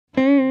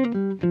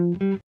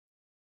Hey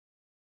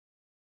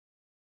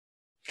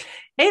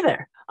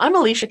there, I'm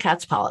Alicia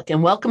Katz Pollock,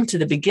 and welcome to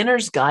the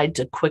Beginner's Guide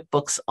to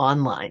QuickBooks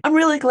Online. I'm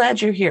really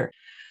glad you're here.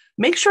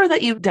 Make sure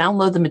that you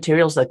download the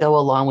materials that go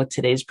along with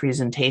today's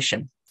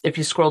presentation. If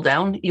you scroll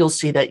down, you'll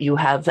see that you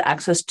have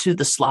access to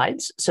the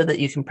slides so that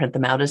you can print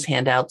them out as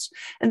handouts.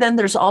 And then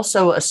there's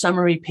also a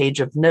summary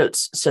page of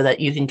notes so that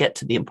you can get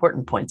to the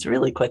important points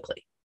really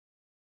quickly.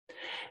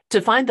 To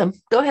find them,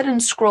 go ahead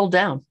and scroll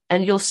down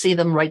and you'll see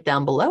them right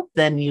down below.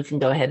 Then you can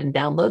go ahead and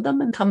download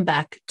them and come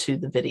back to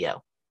the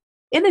video.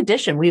 In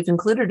addition, we've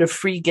included a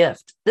free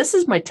gift. This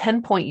is my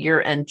 10-point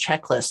year-end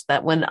checklist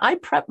that when I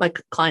prep my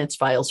clients'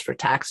 files for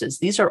taxes,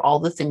 these are all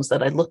the things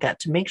that I look at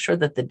to make sure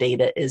that the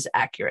data is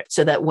accurate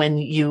so that when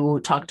you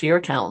talk to your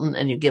accountant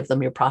and you give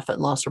them your profit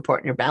and loss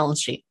report and your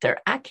balance sheet,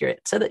 they're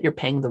accurate so that you're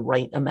paying the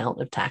right amount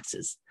of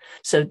taxes.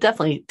 So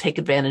definitely take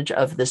advantage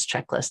of this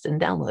checklist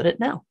and download it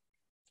now.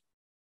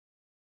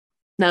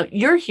 Now,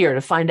 you're here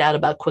to find out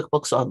about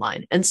QuickBooks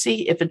Online and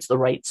see if it's the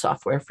right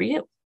software for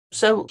you.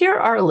 So here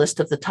are a list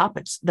of the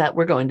topics that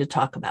we're going to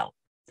talk about.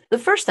 The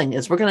first thing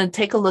is we're going to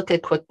take a look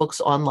at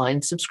QuickBooks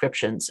Online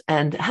subscriptions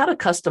and how to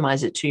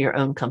customize it to your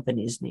own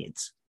company's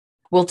needs.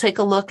 We'll take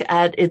a look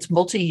at its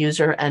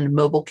multi-user and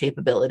mobile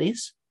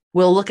capabilities.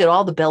 We'll look at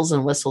all the bells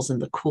and whistles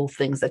and the cool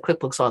things that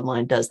QuickBooks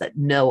Online does that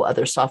no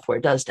other software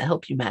does to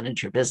help you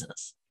manage your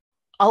business.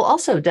 I'll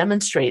also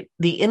demonstrate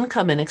the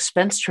income and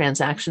expense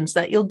transactions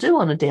that you'll do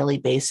on a daily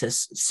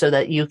basis so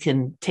that you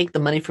can take the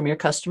money from your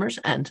customers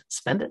and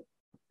spend it.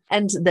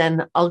 And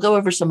then I'll go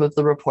over some of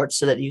the reports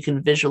so that you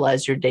can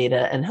visualize your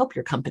data and help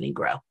your company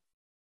grow.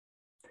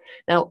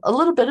 Now, a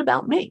little bit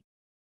about me.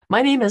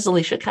 My name is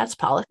Alicia Katz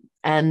Pollock,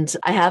 and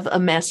I have a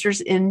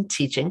master's in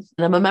teaching,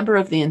 and I'm a member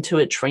of the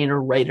Intuit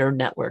Trainer Writer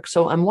Network.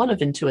 So I'm one of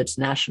Intuit's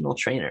national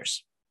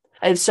trainers.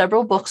 I have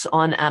several books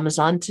on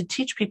Amazon to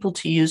teach people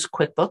to use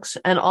QuickBooks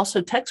and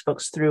also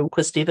textbooks through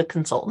Questiva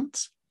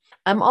Consultants.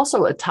 I'm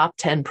also a top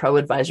 10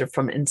 ProAdvisor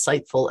from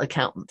Insightful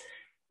Accountant.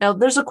 Now,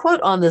 there's a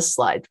quote on this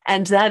slide,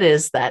 and that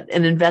is that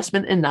an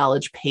investment in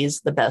knowledge pays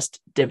the best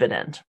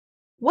dividend.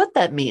 What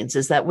that means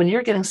is that when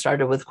you're getting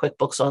started with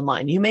QuickBooks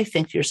Online, you may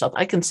think to yourself,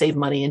 I can save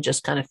money and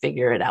just kind of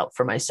figure it out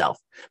for myself.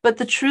 But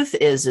the truth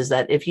is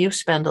that if you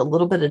spend a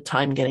little bit of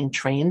time getting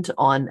trained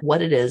on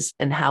what it is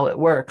and how it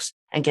works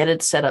and get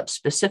it set up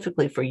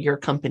specifically for your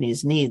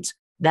company's needs,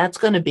 that's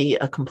going to be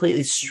a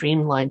completely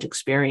streamlined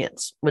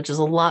experience, which is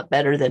a lot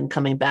better than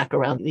coming back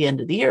around the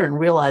end of the year and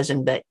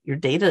realizing that your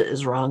data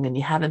is wrong and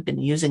you haven't been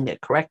using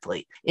it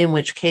correctly, in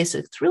which case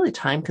it's really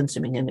time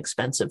consuming and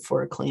expensive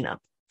for a cleanup.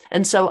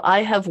 And so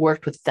I have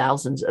worked with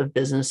thousands of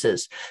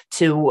businesses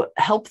to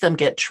help them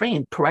get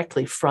trained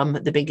correctly from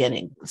the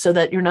beginning so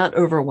that you're not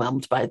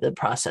overwhelmed by the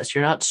process.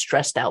 You're not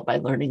stressed out by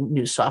learning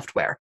new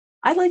software.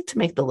 I like to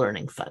make the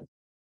learning fun.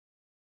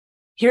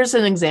 Here's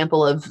an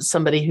example of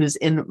somebody who's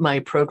in my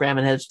program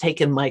and has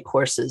taken my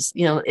courses.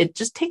 It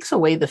just takes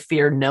away the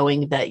fear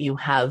knowing that you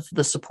have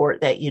the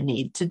support that you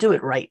need to do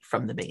it right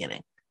from the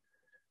beginning.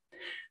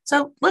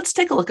 So let's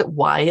take a look at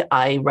why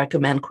I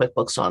recommend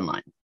QuickBooks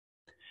Online.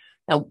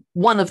 Now,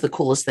 one of the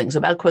coolest things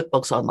about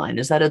QuickBooks Online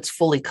is that it's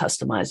fully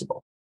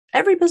customizable.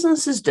 Every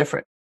business is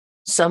different.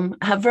 Some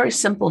have very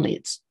simple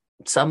needs.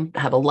 Some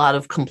have a lot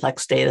of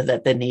complex data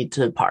that they need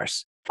to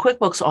parse.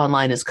 QuickBooks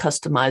Online is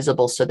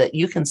customizable so that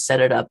you can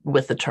set it up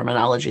with the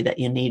terminology that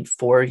you need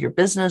for your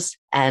business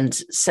and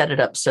set it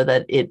up so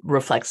that it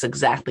reflects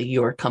exactly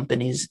your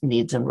company's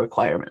needs and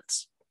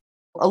requirements.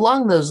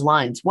 Along those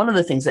lines, one of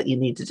the things that you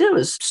need to do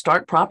is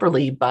start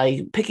properly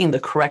by picking the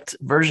correct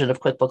version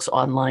of QuickBooks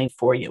Online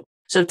for you.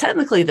 So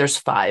technically there's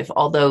 5,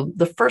 although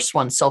the first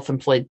one,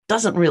 self-employed,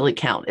 doesn't really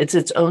count. It's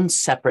its own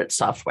separate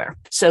software.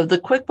 So the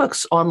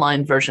QuickBooks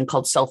Online version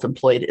called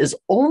self-employed is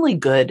only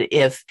good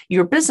if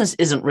your business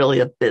isn't really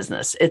a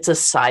business. It's a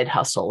side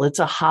hustle. It's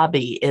a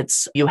hobby.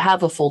 You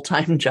have a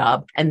full-time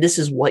job and this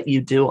is what you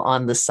do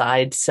on the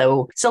side.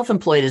 So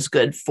self-employed is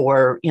good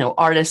for,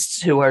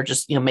 artists who are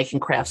just,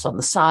 making crafts on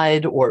the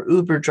side or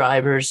Uber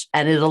drivers.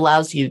 And it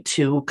allows you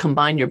to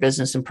combine your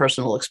business and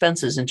personal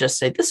expenses and just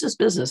say, this is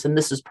business and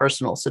this is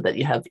personal so that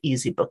you have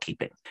easy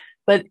bookkeeping.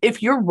 But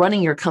if you're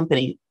running your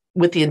company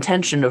with the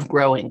intention of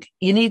growing,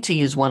 you need to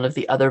use one of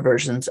the other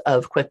versions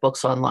of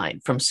QuickBooks Online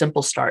from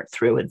Simple Start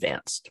through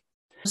Advanced.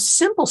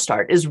 Simple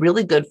Start is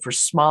really good for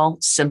small,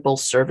 simple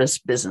service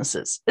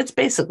businesses. It's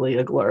basically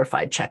a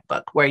glorified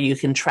checkbook where you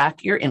can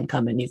track your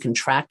income and you can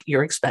track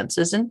your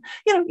expenses and,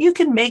 you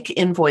can make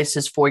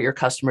invoices for your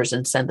customers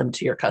and send them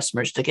to your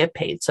customers to get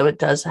paid. So it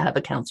does have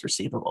accounts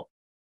receivable.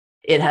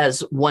 It has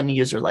one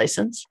user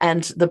license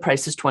and the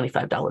price is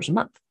 $25 a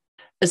month.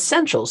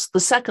 Essentials, the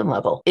second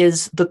level,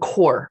 is the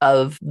core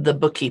of the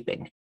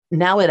bookkeeping.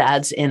 Now it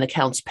adds in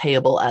accounts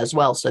payable as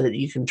well so that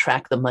you can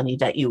track the money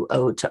that you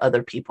owe to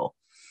other people.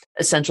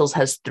 Essentials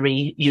has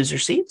 3 user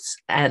seats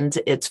and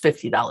it's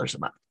 $50 a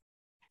month.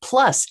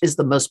 Plus is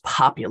the most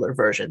popular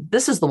version.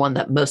 This is the one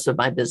that most of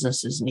my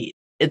businesses need.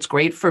 It's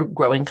great for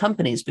growing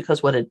companies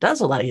because what it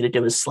does allow you to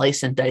do is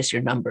slice and dice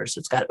your numbers.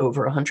 It's got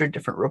over 100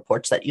 different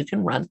reports that you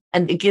can run,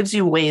 and it gives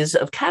you ways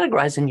of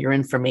categorizing your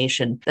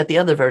information that the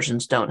other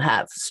versions don't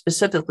have,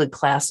 specifically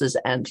classes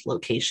and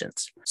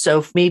locations. So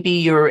if maybe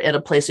you're at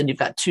a place and you've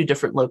got 2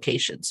 different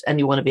locations and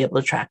you want to be able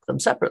to track them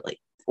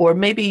separately. Or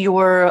maybe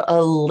you're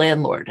a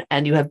landlord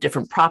and you have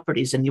different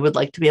properties and you would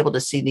like to be able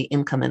to see the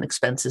income and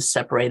expenses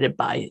separated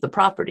by the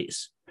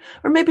properties.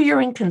 Or maybe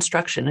you're in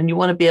construction and you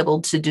want to be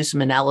able to do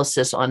some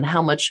analysis on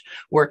how much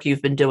work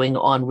you've been doing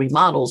on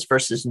remodels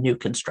versus new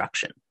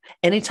construction.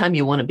 Anytime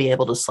you want to be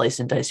able to slice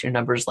and dice your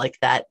numbers like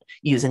that,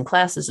 using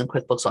classes in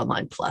QuickBooks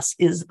Online Plus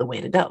is the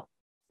way to go.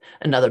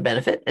 Another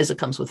benefit is it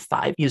comes with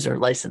 5 user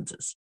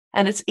licenses,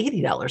 and it's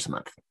 $80 a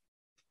month.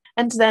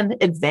 And then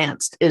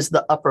Advanced is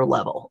the upper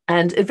level.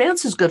 And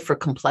Advanced is good for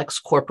complex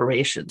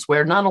corporations,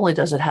 where not only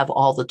does it have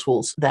all the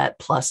tools that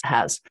Plus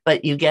has,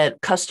 but you get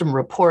custom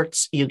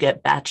reports, you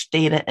get batch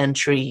data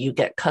entry, you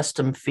get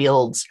custom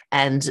fields,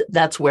 and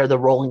that's where they're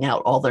rolling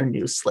out all their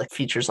new slick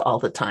features all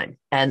the time.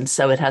 And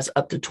so it has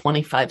up to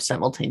 25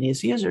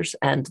 simultaneous users,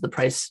 and the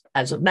price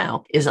as of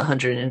now is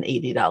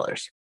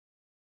 $180.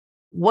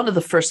 One of the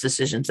first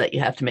decisions that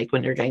you have to make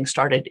when you're getting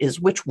started is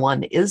which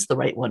one is the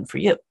right one for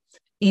you.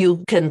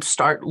 You can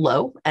start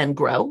low and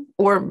grow,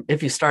 or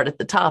if you start at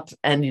the top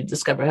and you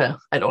discover,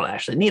 I don't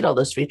actually need all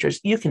those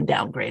features, you can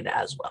downgrade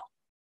as well.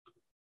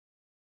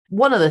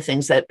 One of the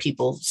things that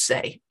people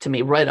say to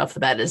me right off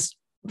the bat is,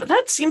 but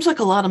that seems like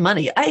a lot of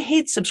money. I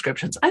hate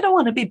subscriptions. I don't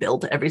want to be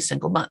billed every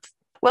single month.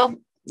 Well,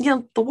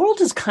 the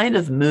world is kind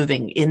of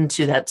moving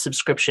into that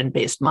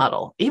subscription-based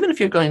model. Even if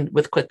you're going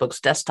with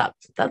QuickBooks Desktop,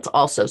 that's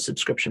also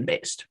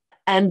subscription-based.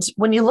 And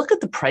when you look at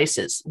the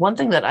prices, one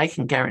thing that I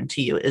can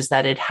guarantee you is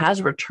that it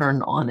has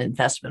return on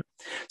investment.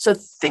 So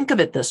think of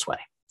it this way.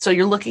 So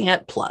you're looking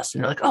at Plus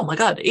and you're like, oh my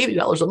God,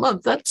 $80 a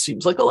month, that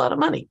seems like a lot of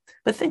money.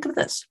 But think of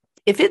this.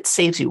 If it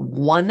saves you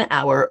 1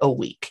 hour a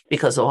week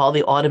because of all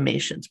the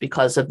automations,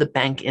 because of the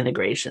bank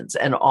integrations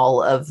and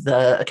all of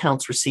the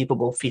accounts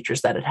receivable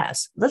features that it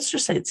has, let's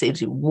just say it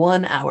saves you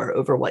 1 hour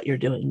over what you're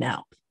doing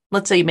now.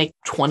 Let's say you make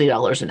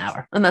 $20 an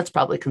hour, and that's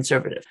probably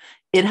conservative.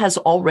 It has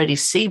already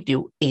saved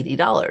you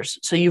 $80.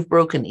 So you've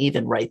broken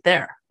even right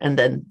there. And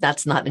then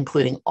that's not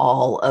including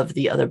all of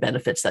the other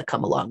benefits that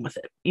come along with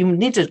it. You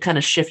need to kind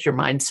of shift your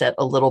mindset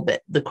a little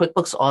bit. The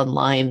QuickBooks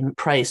Online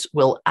price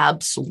will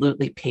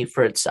absolutely pay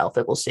for itself.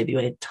 It will save you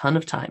a ton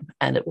of time,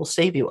 and it will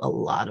save you a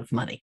lot of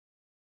money.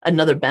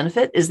 Another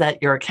benefit is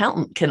that your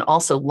accountant can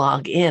also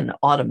log in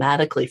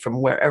automatically from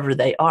wherever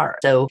they are.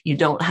 So you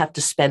don't have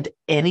to spend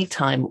any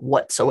time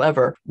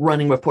whatsoever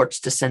running reports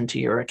to send to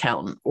your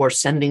accountant or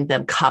sending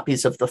them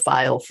copies of the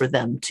file for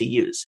them to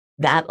use.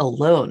 That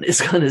alone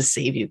is going to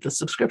save you the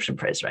subscription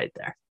price right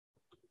there.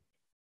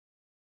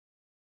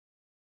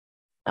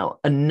 Now,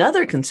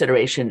 another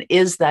consideration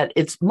is that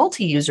it's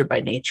multi-user by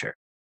nature.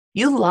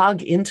 You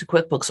log into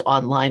QuickBooks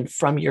Online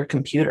from your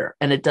computer,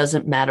 and it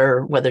doesn't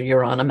matter whether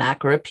you're on a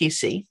Mac or a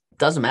PC. It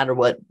doesn't matter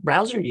what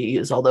browser you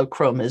use, although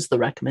Chrome is the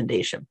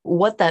recommendation.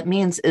 What that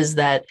means is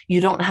that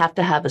you don't have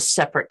to have a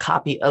separate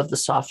copy of the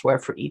software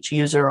for each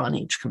user on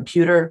each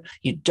computer.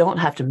 You don't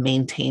have to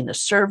maintain a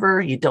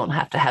server. You don't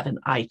have to have an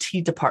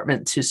IT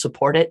department to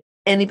support it.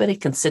 Anybody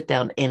can sit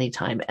down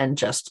anytime and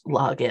just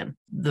log in.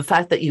 The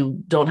fact that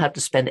you don't have to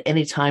spend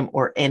any time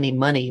or any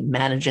money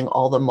managing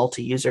all the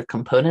multi-user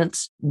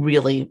components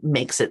really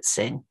makes it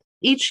sing.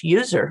 Each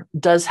user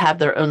does have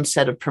their own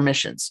set of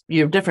permissions.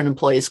 Your different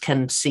employees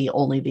can see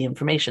only the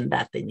information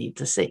that they need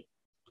to see.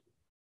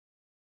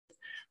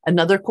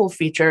 Another cool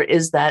feature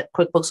is that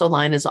QuickBooks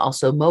Online is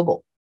also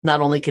mobile. Not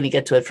only can you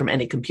get to it from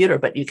any computer,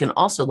 but you can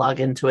also log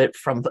into it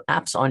from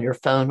apps on your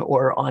phone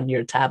or on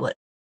your tablet.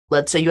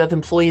 Let's say you have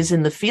employees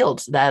in the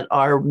field that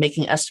are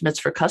making estimates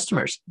for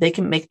customers. They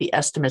can make the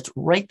estimates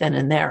right then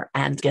and there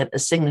and get a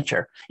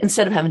signature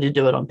instead of having to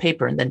do it on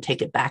paper and then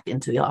take it back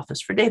into the office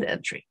for data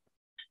entry.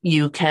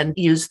 You can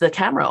use the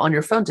camera on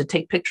your phone to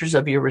take pictures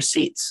of your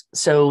receipts.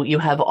 So you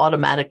have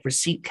automatic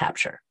receipt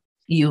capture.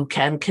 You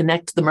can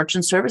connect the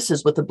merchant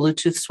services with a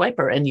Bluetooth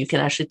swiper, and you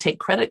can actually take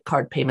credit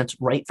card payments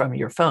right from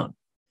your phone.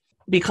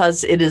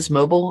 Because it is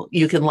mobile,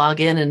 you can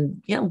log in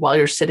and, while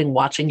you're sitting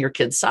watching your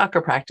kids'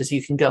 soccer practice,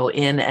 you can go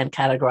in and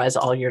categorize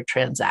all your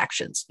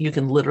transactions. You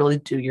can literally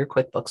do your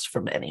QuickBooks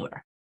from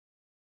anywhere.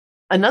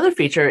 Another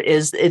feature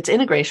is its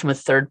integration with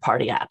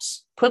third-party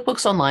apps.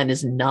 QuickBooks Online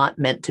is not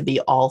meant to be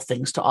all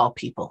things to all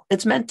people.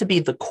 It's meant to be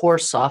the core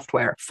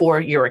software for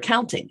your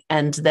accounting.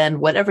 And then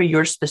whatever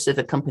your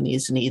specific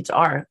company's needs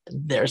are,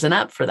 there's an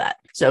app for that.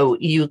 So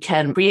you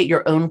can create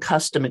your own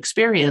custom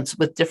experience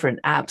with different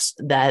apps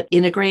that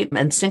integrate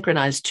and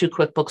synchronize to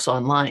QuickBooks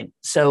Online.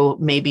 So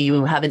maybe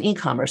you have an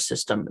e-commerce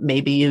system.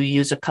 Maybe you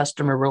use a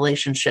customer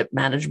relationship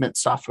management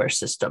software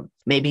system.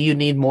 Maybe you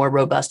need more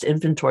robust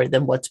inventory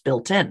than what's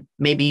built in.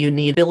 Maybe you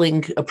need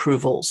billing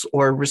approvals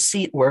or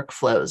receipt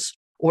workflows.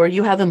 Or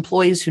you have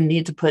employees who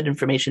need to put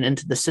information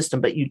into the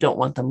system, but you don't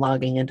want them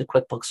logging into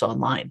QuickBooks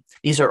Online.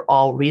 These are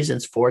all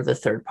reasons for the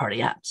third-party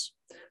apps.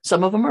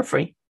 Some of them are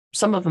free.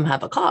 Some of them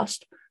have a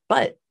cost,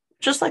 but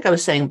Just like I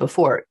was saying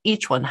before,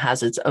 each one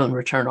has its own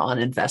return on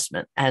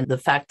investment, and the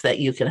fact that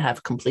you can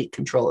have complete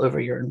control over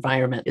your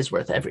environment is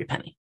worth every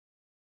penny.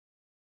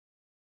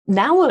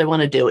 Now what I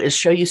want to do is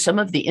show you some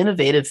of the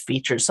innovative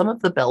features, some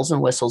of the bells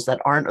and whistles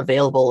that aren't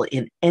available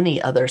in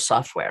any other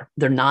software.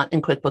 They're not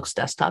in QuickBooks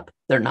Desktop.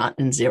 They're not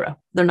in Xero.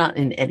 They're not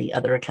in any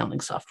other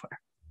accounting software.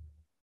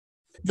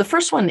 The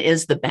first one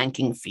is the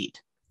banking feed.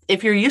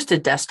 If you're used to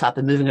desktop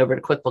and moving over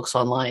to QuickBooks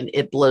Online,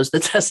 it blows the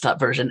desktop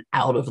version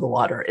out of the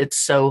water. It's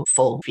so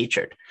full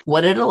featured.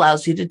 What it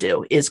allows you to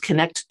do is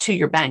connect to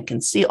your bank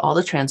and see all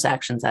the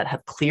transactions that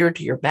have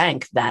cleared your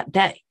bank that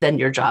day. Then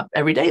your job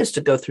every day is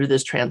to go through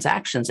those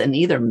transactions and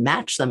either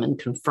match them and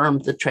confirm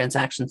the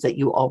transactions that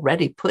you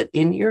already put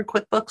in your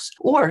QuickBooks,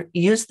 or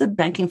use the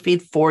banking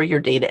feed for your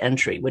data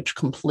entry, which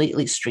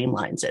completely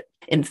streamlines it.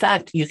 In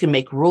fact, you can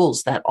make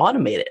rules that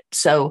automate it.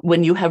 So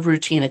when you have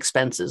routine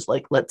expenses,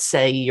 like let's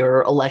say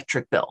your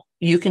electric bill,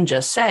 you can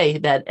just say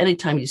that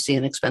anytime you see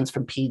an expense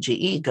from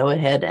PG&E, go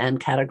ahead and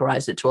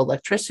categorize it to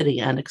electricity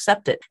and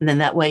accept it. And then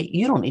that way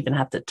you don't even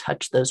have to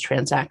touch those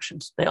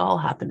transactions. They all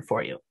happen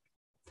for you.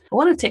 I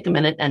want to take a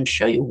minute and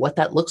show you what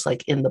that looks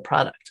like in the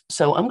product.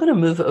 So I'm going to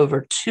move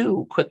over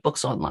to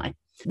QuickBooks Online.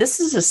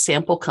 This is a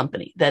sample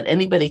company that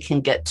anybody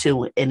can get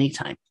to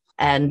anytime.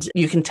 And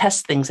you can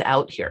test things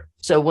out here.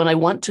 So when I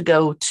want to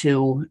go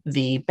to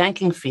the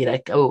banking feed, I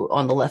go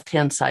on the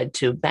left-hand side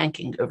to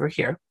banking over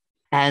here.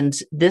 And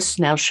this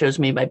now shows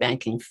me my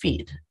banking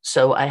feed.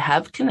 So I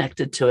have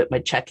connected to it my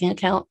checking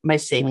account, my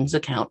savings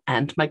account,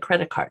 and my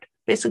credit card,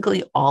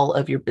 basically all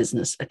of your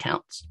business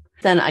accounts.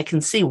 Then I can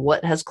see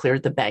what has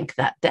cleared the bank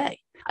that day.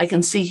 I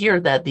can see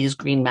here that these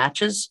green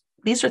matches,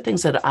 these are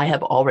things that I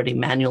have already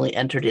manually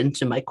entered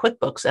into my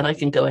QuickBooks, and I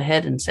can go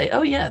ahead and say,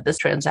 oh yeah, this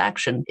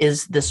transaction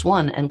is this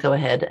one, and go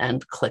ahead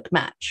and click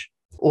match.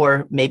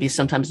 Or maybe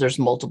sometimes there's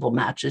multiple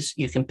matches.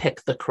 You can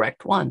pick the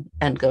correct one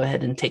and go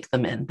ahead and take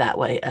them in that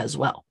way as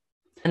well.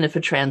 And if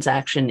a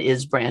transaction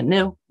is brand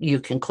new,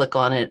 you can click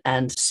on it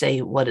and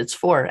say what it's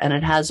for. And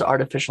it has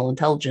artificial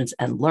intelligence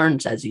and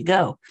learns as you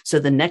go. So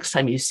the next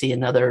time you see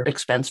another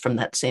expense from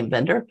that same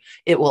vendor,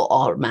 it will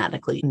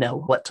automatically know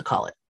what to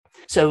call it.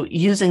 So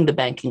using the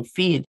banking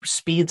feed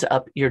speeds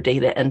up your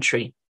data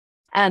entry.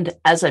 And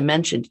as I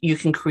mentioned, you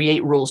can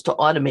create rules to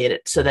automate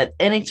it so that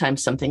anytime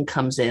something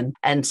comes in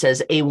and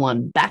says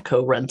A1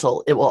 backhoe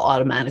rental, it will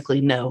automatically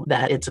know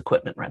that it's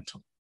equipment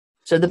rental.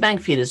 So the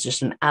bank feed is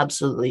just an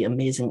absolutely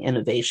amazing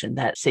innovation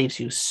that saves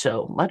you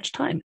so much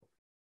time.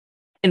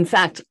 In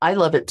fact, I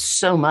love it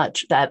so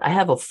much that I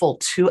have a full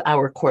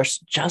 2-hour course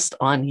just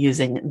on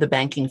using the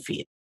banking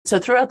feed. So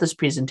throughout this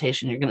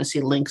presentation, you're going to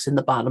see links in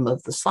the bottom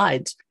of the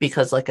slides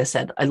because, like I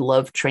said, I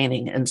love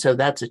training. And so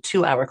that's a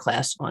 2-hour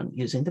class on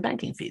using the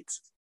banking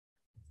feeds.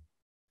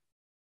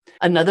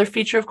 Another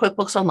feature of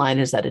QuickBooks Online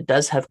is that it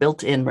does have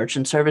built-in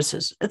merchant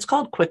services. It's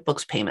called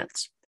QuickBooks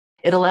Payments.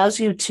 It allows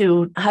you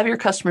to have your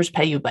customers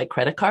pay you by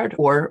credit card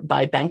or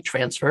by bank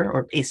transfer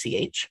or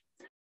ACH.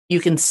 You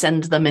can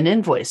send them an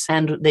invoice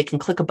and they can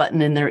click a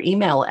button in their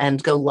email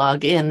and go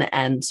log in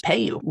and pay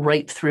you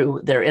right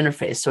through their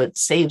interface. So it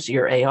saves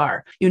your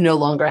AR. You no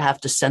longer have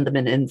to send them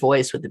an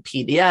invoice with a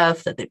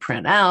PDF that they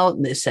print out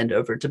and they send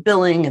over to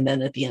billing. And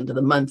then at the end of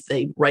the month,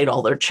 they write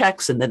all their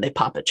checks and then they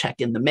pop a check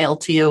in the mail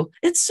to you.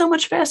 It's so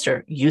much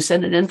faster. You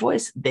send an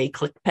invoice, they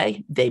click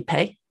pay,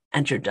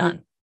 and you're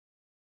done.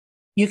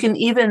 You can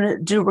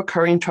even do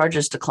recurring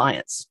charges to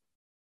clients.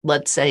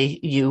 Let's say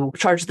you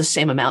charge the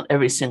same amount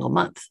every single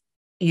month.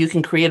 You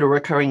can create a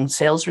recurring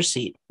sales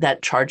receipt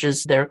that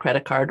charges their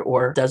credit card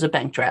or does a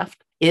bank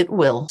draft. It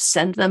will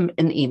send them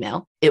an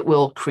email. It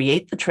will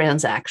create the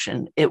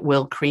transaction. It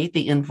will create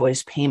the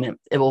invoice payment.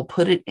 It will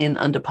put it in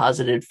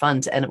undeposited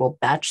funds and it will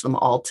batch them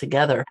all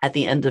together at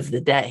the end of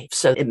the day.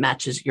 So it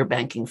matches your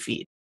banking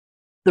feed.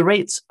 The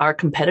rates are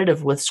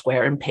competitive with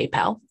Square and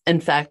PayPal. In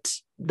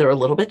fact, they're a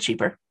little bit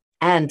cheaper.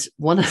 And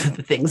one of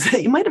the things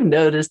that you might have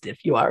noticed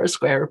if you are a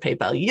Square or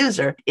PayPal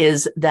user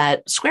is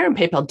that Square and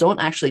PayPal don't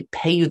actually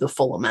pay you the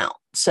full amount.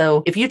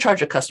 So if you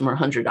charge a customer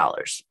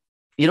 $100,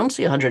 you don't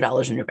see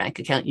 $100 in your bank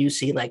account. You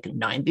see like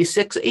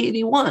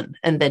 $96.81.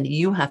 And then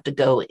you have to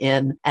go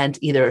in and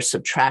either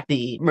subtract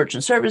the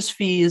merchant service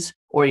fees,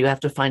 or you have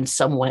to find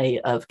some way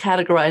of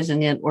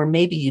categorizing it, or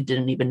maybe you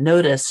didn't even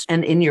notice.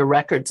 And in your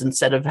records,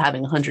 instead of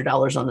having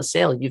 $100 on the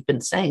sale, you've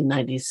been saying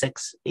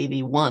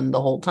 $96.81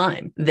 the whole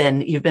time.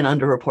 Then you've been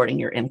underreporting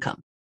your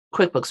income.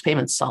 QuickBooks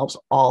Payments solves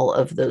all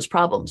of those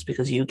problems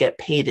because you get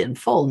paid in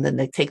full, and then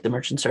they take the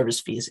merchant service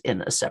fees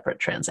in a separate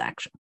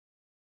transaction.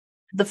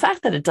 The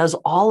fact that it does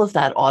all of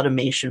that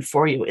automation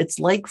for you, it's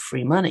like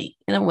free money.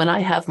 You know, when I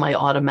have my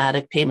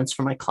automatic payments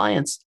for my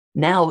clients,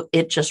 now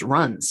it just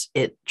runs.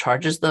 It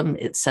charges them,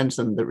 it sends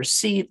them the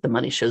receipt, the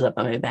money shows up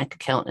on my bank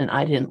account, and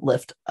I didn't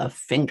lift a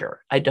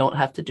finger. I don't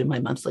have to do my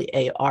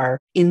monthly AR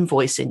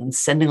invoicing and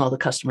sending all the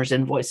customers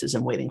invoices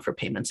and waiting for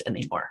payments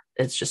anymore.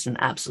 It's just an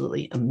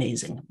absolutely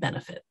amazing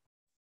benefit.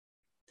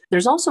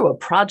 There's also a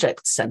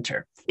project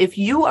center. If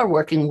you are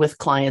working with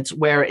clients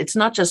where it's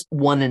not just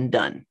one and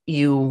done,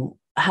 you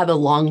have a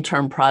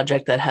long-term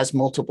project that has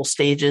multiple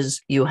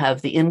stages, you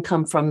have the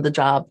income from the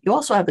job, you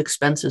also have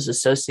expenses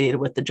associated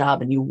with the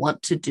job, and you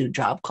want to do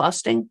job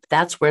costing,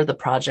 that's where the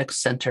project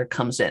center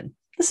comes in.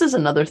 This is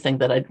another thing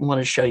that I want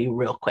to show you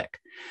real quick.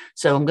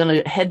 So I'm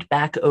going to head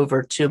back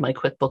over to my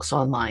QuickBooks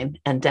Online,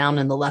 and down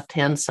in the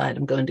left-hand side,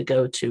 I'm going to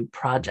go to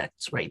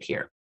projects right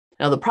here.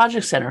 Now, the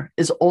Project Center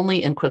is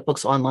only in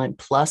QuickBooks Online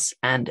Plus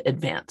and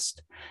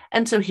Advanced.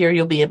 And so here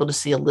you'll be able to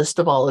see a list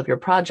of all of your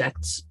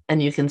projects,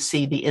 and you can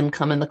see the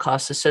income and the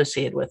costs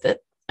associated with it.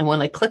 And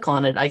when I click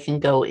on it, I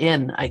can go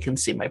in, I can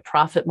see my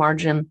profit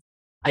margin,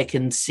 I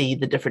can see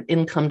the different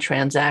income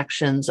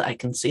transactions, I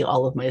can see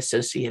all of my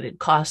associated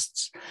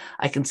costs,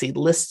 I can see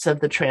lists of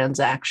the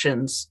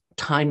transactions,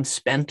 time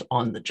spent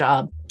on the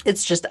job.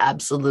 It's just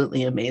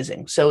absolutely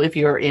amazing. So if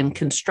you're in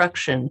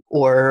construction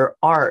or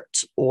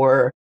art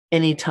or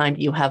anytime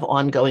you have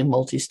ongoing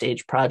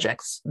multi-stage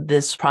projects,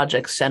 this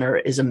project center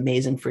is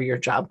amazing for your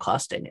job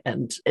costing,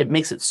 and it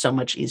makes it so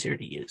much easier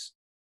to use.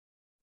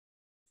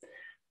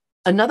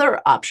 Another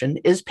option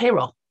is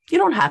payroll. You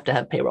don't have to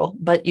have payroll,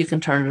 but you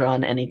can turn it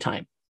on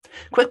anytime.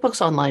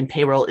 QuickBooks Online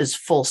Payroll is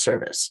full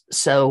service,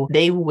 so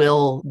they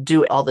will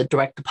do all the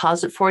direct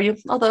deposit for you,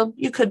 although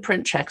you could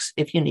print checks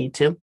if you need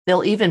to.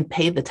 They'll even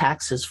pay the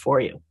taxes for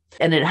you.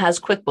 And it has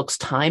QuickBooks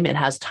Time. It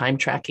has time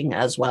tracking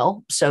as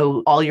well.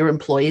 So all your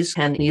employees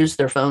can use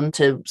their phone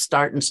to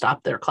start and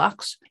stop their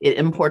clocks. It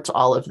imports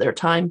all of their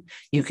time.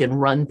 You can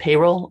run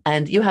payroll,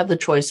 and you have the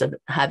choice of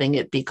having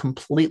it be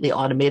completely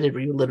automated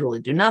where you literally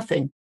do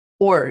nothing,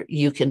 or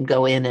you can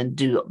go in and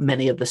do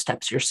many of the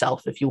steps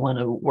yourself if you want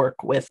to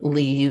work with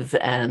leave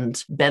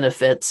and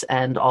benefits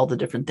and all the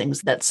different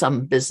things that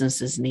some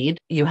businesses need.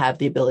 You have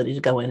the ability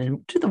to go in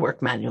and do the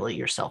work manually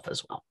yourself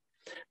as well.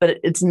 But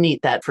it's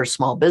neat that for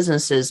small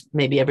businesses,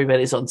 maybe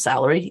everybody's on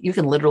salary, you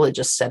can literally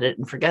just set it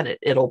and forget it.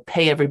 It'll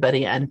pay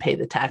everybody and pay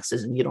the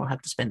taxes, and you don't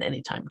have to spend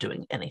any time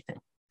doing anything.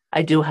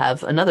 I do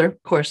have another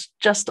course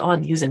just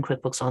on using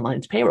QuickBooks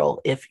Online's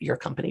payroll if your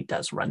company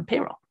does run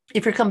payroll.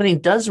 If your company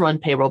does run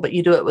payroll, but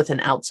you do it with an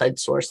outside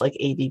source like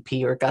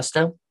ADP or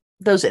Gusto,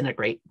 those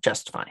integrate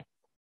just fine.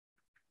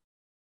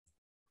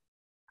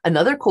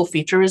 Another cool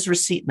feature is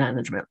receipt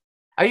management.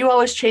 Are you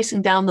always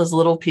chasing down those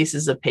little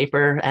pieces of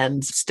paper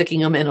and sticking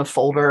them in a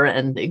folder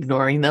and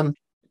ignoring them?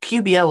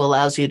 QBO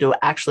allows you to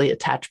actually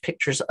attach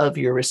pictures of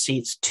your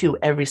receipts to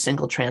every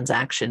single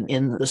transaction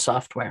in the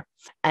software.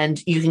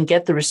 And you can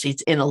get the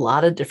receipts in a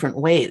lot of different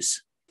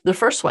ways. The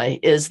first way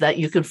is that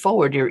you can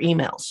forward your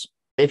emails.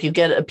 If you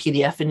get a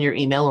PDF in your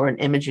email or an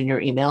image in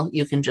your email,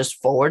 you can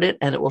just forward it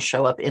and it will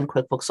show up in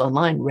QuickBooks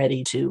Online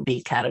ready to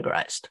be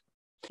categorized.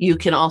 You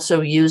can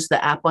also use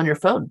the app on your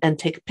phone and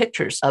take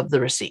pictures of the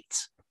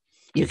receipts.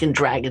 You can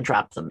drag and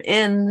drop them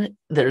in.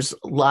 There's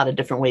a lot of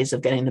different ways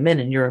of getting them in,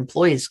 and your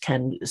employees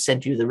can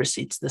send you the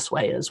receipts this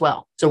way as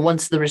well. So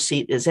once the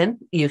receipt is in,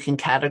 you can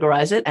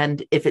categorize it.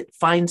 And if it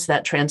finds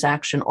that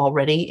transaction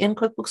already in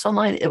QuickBooks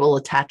Online, it will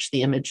attach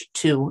the image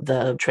to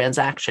the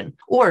transaction.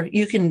 Or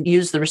you can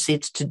use the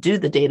receipts to do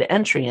the data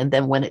entry. And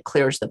then when it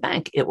clears the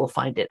bank, it will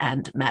find it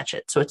and match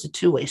it. So it's a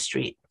two-way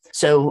street.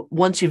 So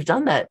once you've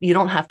done that, you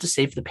don't have to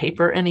save the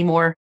paper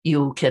anymore.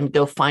 You can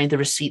go find the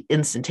receipt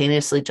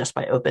instantaneously just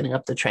by opening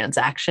up the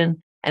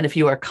transaction. And if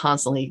you are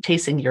constantly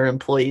chasing your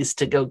employees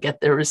to go get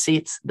their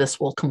receipts, this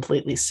will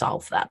completely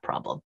solve that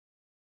problem.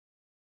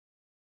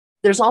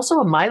 There's also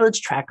a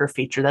mileage tracker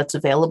feature that's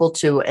available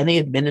to any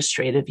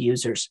administrative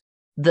users.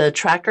 The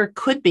tracker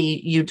could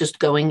be you just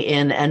going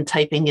in and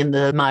typing in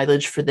the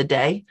mileage for the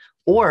day,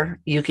 or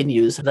you can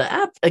use the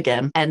app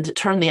again and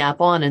turn the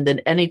app on. And then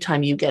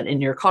anytime you get in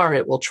your car,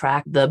 it will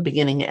track the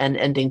beginning and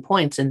ending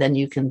points. And then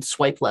you can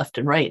swipe left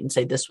and right and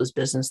say, this was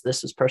business,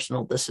 this is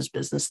personal, this is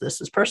business,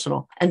 this is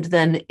personal. And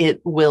then it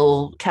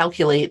will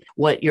calculate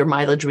what your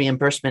mileage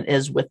reimbursement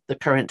is with the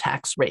current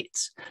tax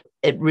rates.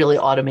 It really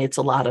automates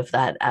a lot of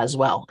that as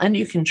well. And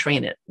you can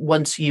train it.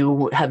 Once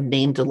you have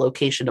named a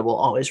location, it will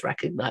always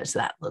recognize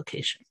that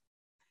location.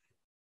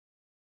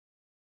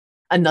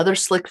 Another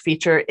slick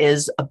feature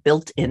is a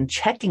built-in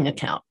checking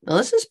account. Now,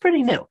 this is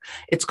pretty new.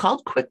 It's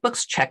called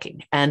QuickBooks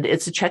Checking, and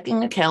it's a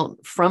checking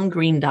account from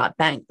Green Dot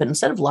Bank. But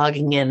instead of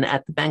logging in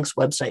at the bank's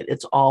website,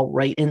 it's all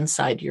right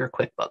inside your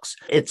QuickBooks.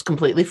 It's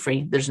completely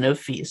free. There's no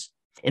fees.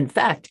 In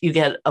fact, you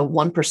get a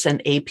 1%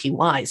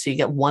 APY, so you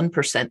get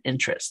 1%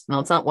 interest. Now,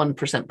 it's not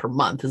 1% per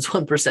month, it's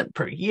 1%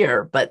 per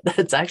year, but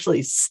that's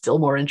actually still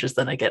more interest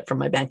than I get from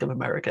my Bank of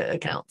America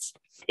accounts.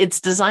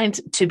 It's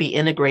designed to be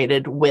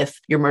integrated with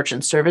your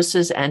merchant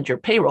services and your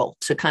payroll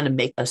to kind of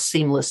make a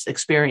seamless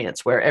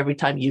experience where every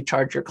time you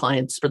charge your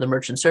clients for the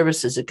merchant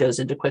services, it goes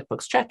into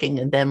QuickBooks Checking.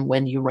 And then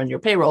when you run your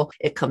payroll,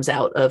 it comes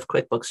out of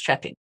QuickBooks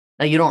Checking.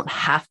 Now, you don't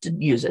have to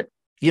use it.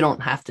 You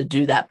don't have to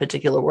do that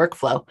particular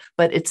workflow,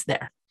 but it's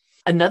there.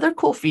 Another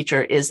cool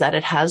feature is that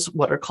it has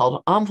what are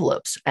called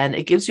envelopes, and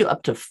it gives you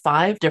up to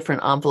 5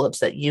 different envelopes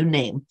that you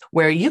name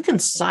where you can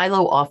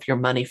silo off your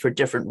money for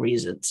different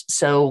reasons.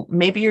 So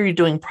maybe you're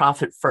doing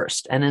profit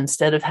first, and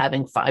instead of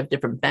having 5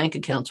 different bank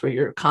accounts where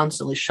you're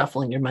constantly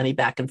shuffling your money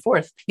back and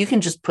forth, you can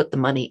just put the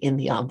money in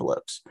the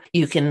envelopes.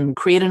 You can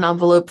create an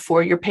envelope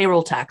for your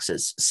payroll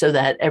taxes so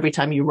that every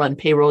time you run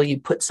payroll, you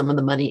put some of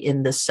the money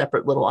in this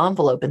separate little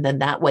envelope, and then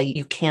that way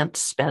you can't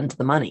spend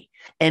the money.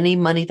 Any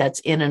money that's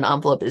in an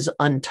envelope is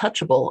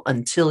untouchable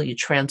until you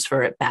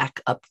transfer it back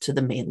up to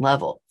the main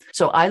level.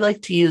 So I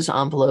like to use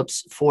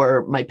envelopes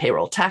for my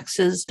payroll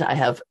taxes. I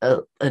have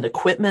an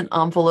equipment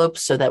envelope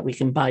so that we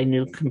can buy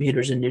new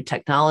computers and new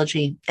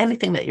technology,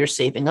 anything that you're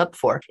saving up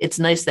for. It's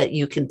nice that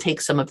you can take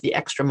some of the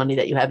extra money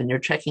that you have in your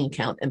checking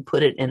account and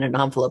put it in an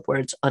envelope where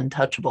it's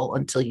untouchable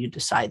until you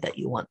decide that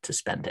you want to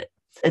spend it.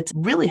 It's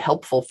really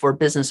helpful for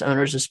business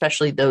owners,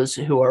 especially those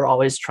who are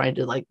always trying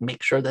to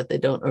make sure that they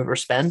don't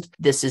overspend.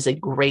 This is a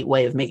great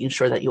way of making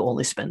sure that you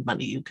only spend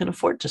money you can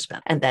afford to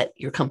spend and that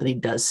your company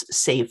does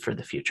save for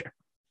the future.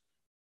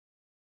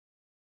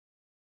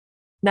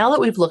 Now that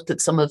we've looked at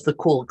some of the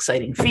cool,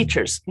 exciting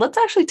features, let's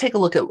actually take a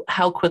look at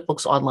how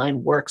QuickBooks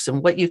Online works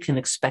and what you can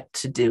expect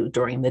to do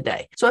during the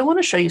day. So I want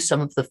to show you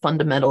some of the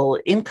fundamental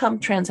income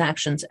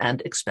transactions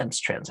and expense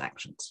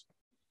transactions.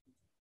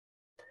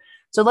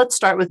 So let's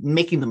start with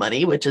making the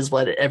money, which is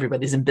what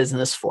everybody's in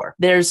business for.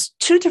 There's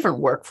 2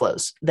 different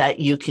workflows that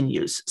you can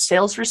use: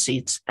 sales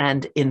receipts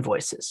and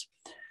invoices.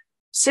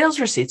 Sales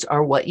receipts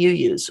are what you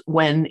use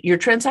when your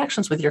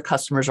transactions with your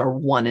customers are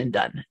one and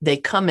done. They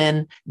come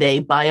in, they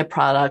buy a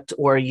product,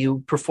 or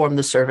you perform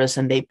the service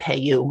and they pay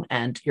you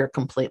and you're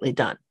completely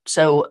done.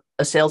 So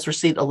a sales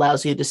receipt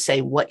allows you to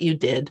say what you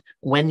did,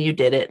 when you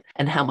did it,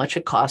 and how much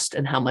it cost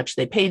and how much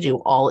they paid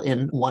you, all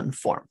in one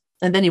form.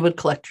 And then you would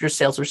collect your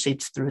sales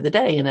receipts through the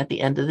day. And at the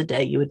end of the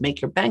day, you would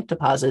make your bank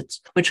deposits,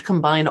 which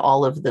combine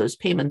all of those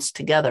payments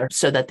together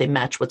so that they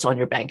match what's on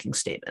your banking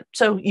statement.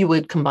 So you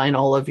would combine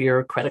all of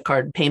your credit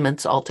card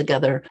payments all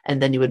together,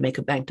 and then you would make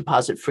a bank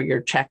deposit for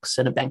your checks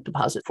and a bank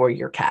deposit for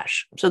your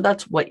cash. So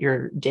that's what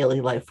your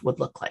daily life would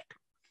look like.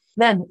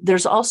 Then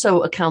there's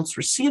also accounts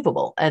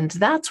receivable, and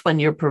that's when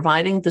you're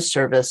providing the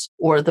service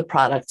or the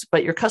product,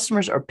 but your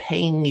customers are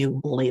paying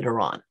you later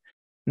on.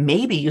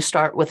 Maybe you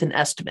start with an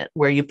estimate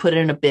where you put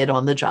in a bid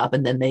on the job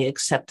and then they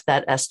accept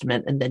that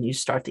estimate and then you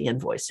start the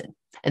invoicing.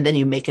 And then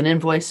you make an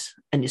invoice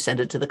and you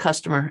send it to the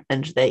customer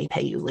and they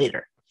pay you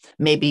later.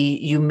 Maybe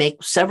you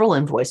make several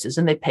invoices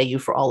and they pay you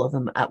for all of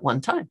them at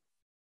one time.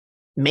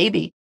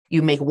 Maybe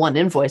you make one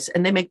invoice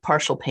and they make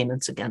partial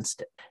payments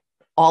against it.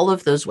 All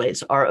of those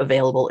ways are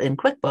available in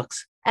QuickBooks.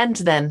 And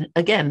then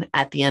again,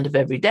 at the end of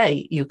every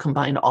day, you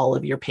combine all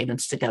of your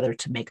payments together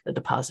to make the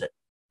deposit.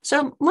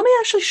 So let me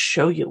actually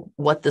show you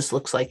what this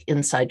looks like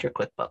inside your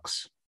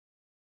QuickBooks.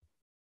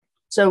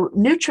 So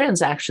new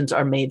transactions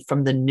are made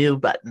from the new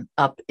button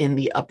up in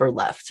the upper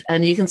left.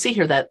 And you can see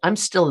here that I'm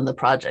still in the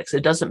projects.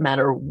 It doesn't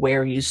matter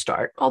where you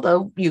start,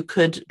 although you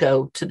could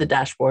go to the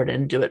dashboard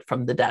and do it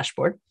from the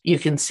dashboard. You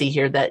can see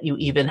here that you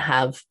even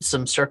have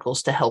some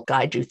circles to help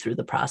guide you through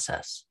the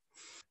process.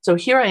 So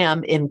here I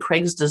am in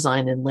Craig's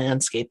Design and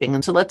Landscaping.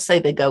 And so let's say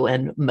they go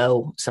and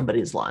mow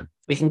somebody's lawn.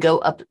 We can go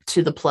up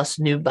to the plus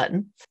new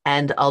button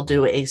and I'll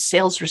do a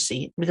sales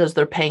receipt because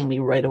they're paying me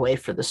right away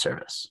for the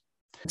service.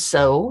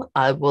 So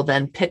I will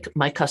then pick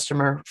my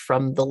customer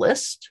from the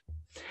list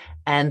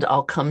and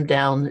I'll come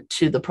down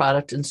to the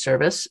product and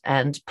service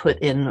and put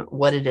in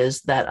what it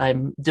is that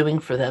I'm doing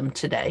for them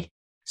today.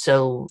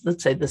 So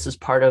let's say this is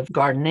part of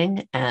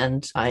gardening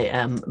and I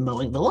am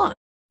mowing the lawn.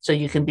 So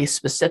you can be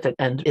specific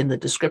and in the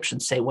description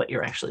say what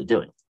you're actually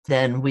doing.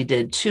 Then we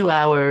did 2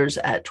 hours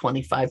at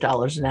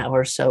 $25 an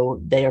hour.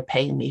 So they are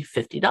paying me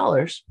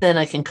 $50. Then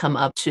I can come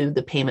up to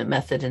the payment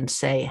method and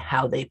say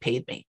how they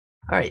paid me.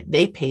 All right,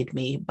 they paid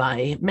me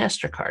by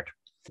MasterCard.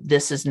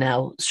 This is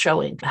now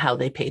showing how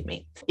they paid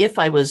me. If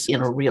I was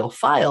in a real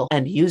file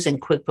and using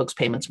QuickBooks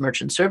Payments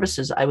Merchant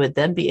Services, I would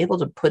then be able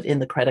to put in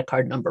the credit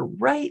card number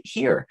right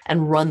here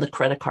and run the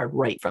credit card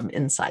right from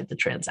inside the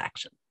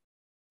transaction.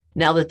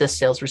 Now that this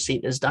sales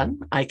receipt is done,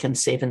 I can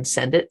save and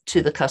send it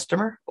to the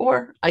customer,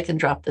 or I can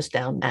drop this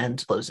down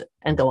and close it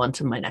and go on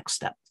to my next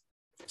step.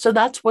 So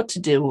that's what to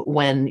do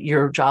when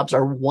your jobs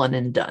are one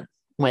and done,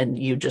 when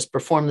you just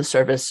perform the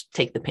service,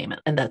 take the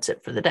payment, and that's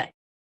it for the day.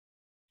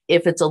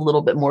 If it's a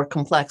little bit more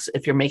complex,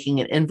 if you're making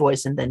an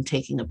invoice and then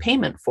taking a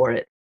payment for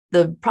it,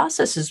 the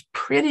process is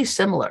pretty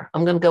similar.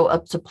 I'm going to go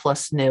up to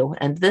plus new,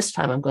 and this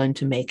time I'm going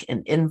to make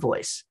an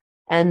invoice.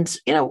 And,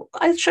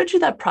 I showed you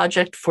that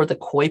project for the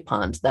koi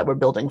pond that we're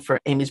building for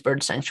Amy's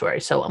Bird Sanctuary.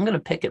 So I'm going to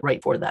pick it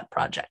right for that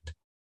project.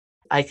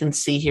 I can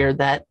see here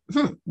that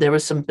there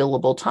was some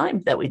billable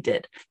time that we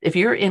did. If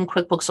you're in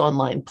QuickBooks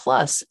Online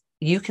Plus,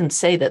 you can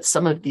say that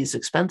some of these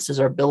expenses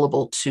are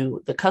billable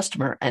to the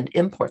customer and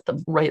import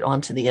them right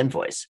onto the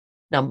invoice.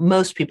 Now,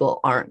 most people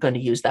aren't going to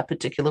use that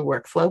particular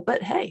workflow,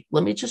 but hey,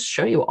 let me just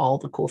show you all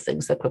the cool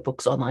things that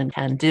QuickBooks Online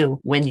can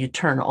do when you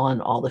turn on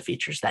all the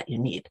features that you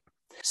need.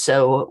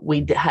 So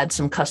we had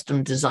some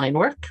custom design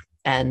work.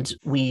 and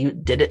we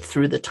did it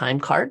through the time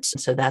cards.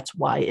 So that's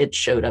why it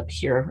showed up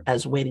here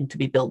as waiting to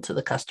be billed to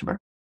the customer.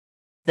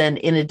 Then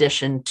in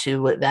addition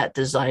to that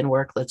design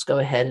work, let's go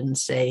ahead and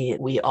say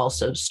we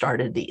also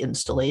started the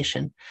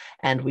installation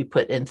and we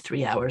put in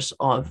 3 hours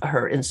of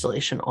her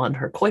installation on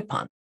her koi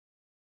pond.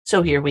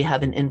 So here we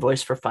have an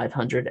invoice for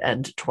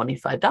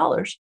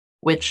 $525,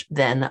 which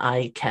then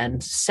I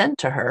can send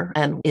to her.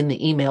 And in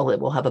the email, it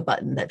will have a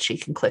button that she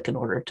can click in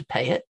order to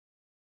pay it.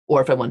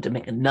 Or if I want to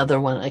make another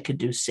one, I could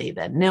do save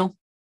and new.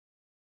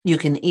 You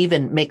can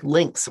even make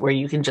links where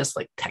you can just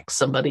text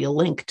somebody a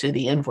link to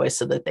the invoice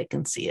so that they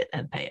can see it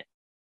and pay it.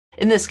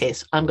 In this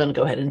case, I'm going to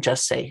go ahead and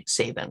just say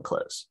save and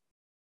close.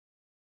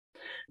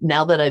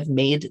 Now that I've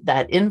made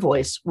that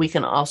invoice, we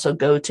can also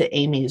go to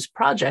Amy's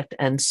project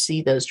and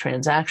see those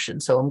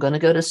transactions. So I'm going to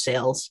go to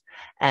sales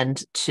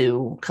and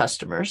to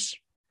customers.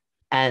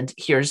 And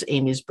here's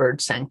Amy's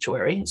Bird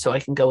Sanctuary. So I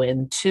can go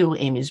into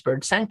Amy's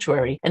Bird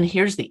Sanctuary, and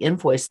here's the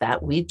invoice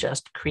that we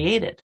just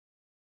created.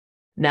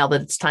 Now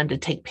that it's time to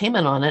take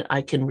payment on it,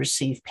 I can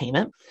receive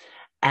payment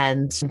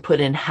and put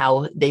in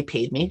how they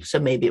paid me. So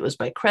maybe it was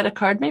by credit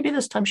card. Maybe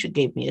this time she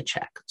gave me a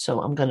check. So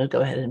I'm going to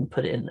go ahead and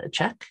put in a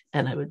check,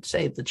 and I would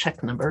say the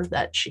check number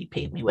that she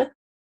paid me with.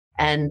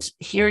 And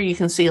here you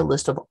can see a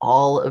list of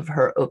all of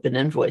her open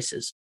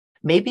invoices.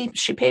 Maybe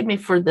she paid me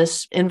for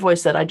this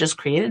invoice that I just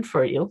created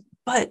for you,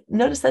 but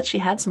notice that she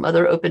had some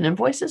other open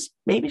invoices.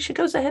 Maybe she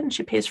goes ahead and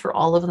she pays for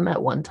all of them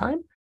at one time.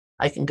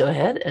 I can go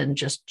ahead and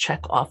just check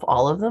off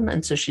all of them.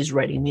 And so she's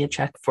writing me a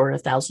check for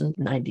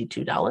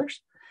 $1,092.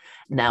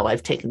 Now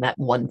I've taken that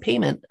one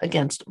payment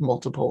against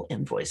multiple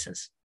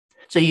invoices.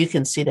 So you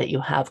can see that you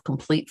have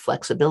complete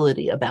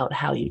flexibility about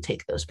how you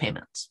take those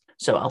payments.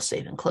 So I'll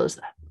save and close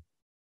that.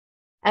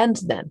 And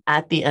then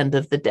at the end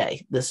of the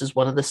day, this is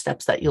one of the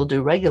steps that you'll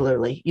do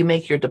regularly. You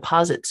make your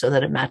deposit so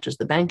that it matches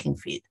the banking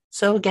feed.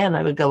 So again,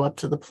 I would go up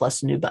to the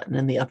plus new button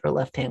in the upper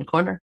left-hand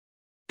corner,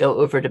 go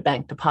over to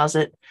bank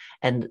deposit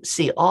and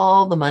see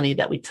all the money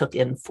that we took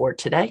in for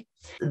today.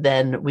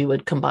 Then we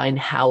would combine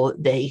how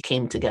they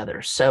came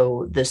together.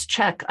 So this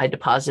check I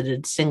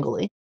deposited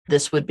singly.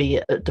 This would be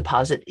a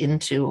deposit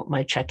into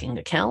my checking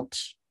account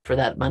for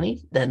that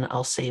money. Then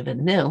I'll save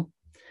and new.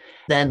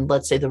 Then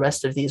let's say the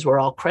rest of these were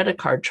all credit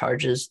card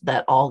charges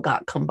that all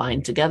got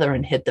combined together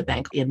and hit the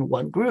bank in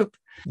one group.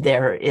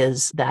 There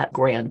is that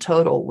grand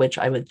total, which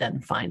I would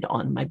then find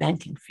on my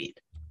banking feed.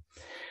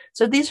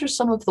 So these are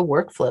some of the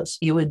workflows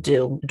you would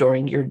do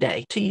during your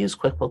day to use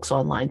QuickBooks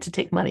Online to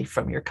take money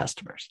from your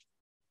customers.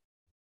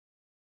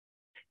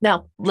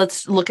 Now,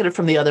 let's look at it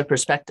from the other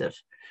perspective.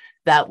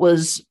 That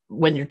was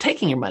when you're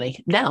taking your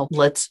money. Now,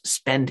 let's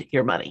spend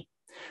your money.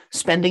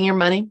 Spending your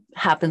money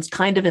happens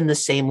kind of in the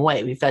same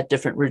way. We've got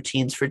different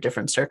routines for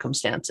different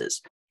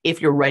circumstances. If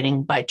you're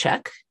writing by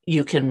check,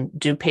 you can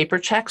do paper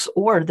checks,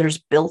 or there's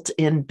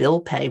built-in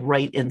bill pay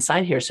right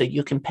inside here, so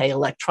you can pay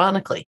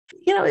electronically.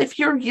 If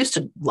you're used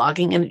to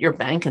logging in at your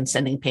bank and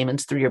sending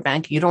payments through your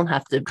bank, you don't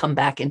have to come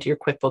back into your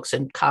QuickBooks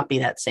and copy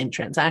that same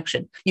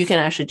transaction. You can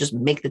actually just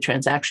make the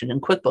transaction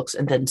in QuickBooks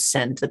and then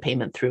send the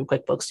payment through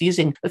QuickBooks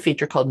using a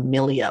feature called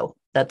Milio.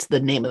 That's the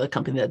name of the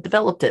company that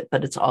developed it,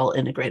 but it's all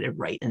integrated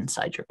right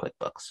inside your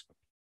QuickBooks.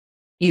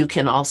 You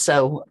can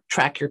also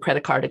track your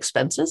credit card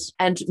expenses.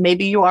 And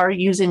maybe you are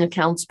using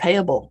accounts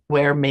payable,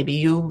 where maybe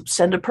you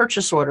send a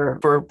purchase order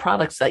for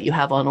products that you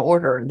have on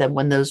order. Then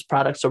when those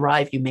products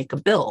arrive, you make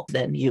a bill,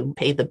 then you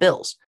pay the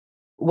bills.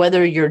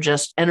 Whether you're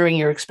just entering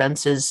your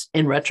expenses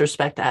in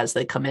retrospect as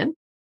they come in,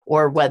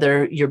 or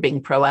whether you're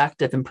being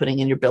proactive and putting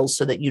in your bills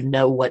so that you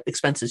know what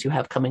expenses you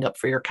have coming up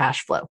for your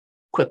cash flow.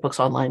 QuickBooks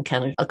Online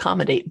can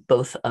accommodate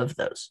both of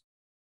those.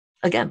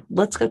 Again,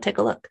 let's go take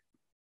a look.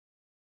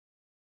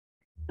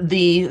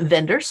 The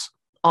vendors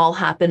all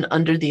happen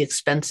under the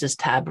expenses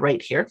tab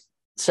right here.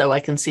 So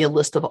I can see a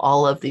list of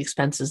all of the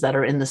expenses that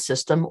are in the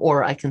system,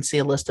 or I can see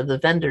a list of the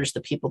vendors,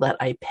 the people that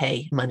I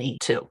pay money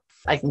to.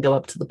 I can go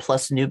up to the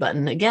plus new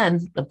button.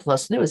 Again, the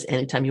plus new is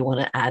anytime you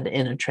want to add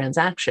in a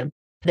transaction.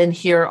 Then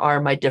here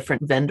are my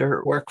different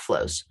vendor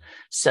workflows.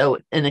 So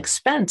an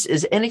expense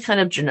is any kind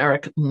of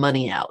generic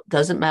money out.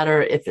 Doesn't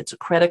matter if it's a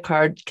credit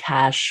card,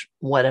 cash,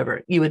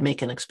 whatever, you would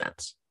make an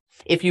expense.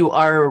 If you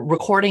are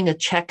recording a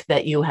check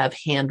that you have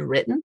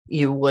handwritten,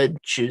 you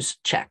would choose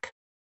check.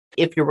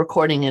 If you're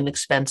recording an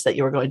expense that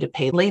you're going to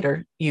pay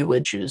later, you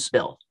would choose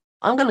bill.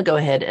 I'm going to go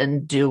ahead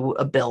and do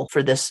a bill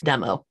for this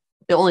demo.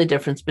 The only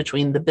difference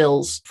between the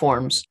bills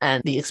forms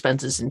and the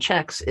expenses and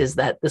checks is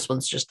that this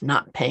one's just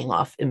not paying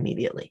off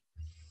immediately.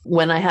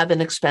 When I have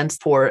an expense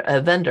for a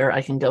vendor,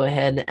 I can go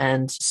ahead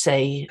and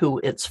say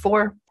who it's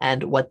for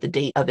and what the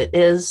date of it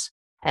is.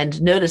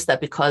 And notice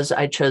that because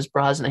I chose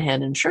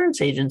Brosnahan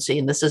Insurance Agency,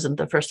 and this isn't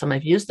the first time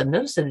I've used them,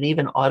 notice that it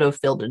even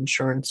auto-filled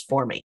insurance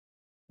for me.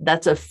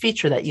 That's a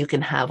feature that you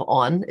can have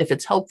on if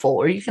it's helpful,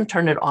 or you can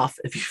turn it off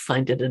if you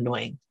find it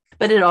annoying.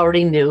 But it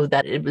already knew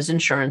that it was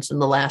insurance,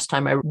 and the last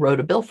time I wrote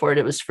a bill for it,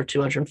 it was for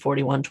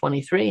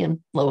 $241.23, and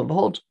lo and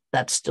behold,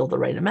 that's still the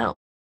right amount.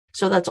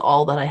 So that's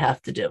all that I have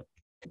to do.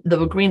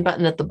 The green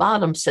button at the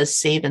bottom says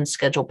save and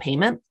schedule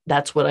payment.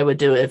 That's what I would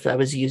do if I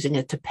was using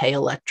it to pay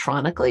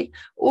electronically,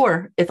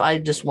 or if I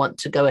just want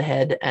to go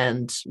ahead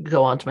and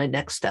go on to my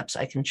next steps,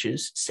 I can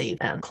choose save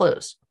and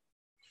close.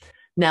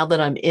 Now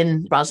that I'm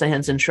in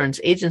Brosnahan's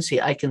Insurance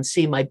Agency, I can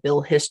see my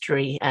bill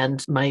history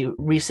and my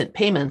recent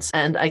payments.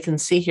 And I can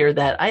see here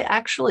that I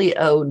actually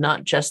owe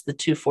not just the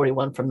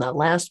 $241 from that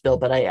last bill,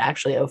 but I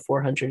actually owe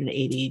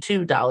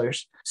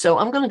 $482. So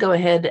I'm going to go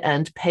ahead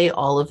and pay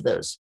all of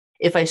those.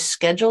 If I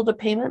scheduled a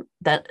payment,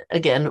 that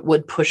again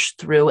would push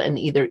through and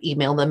either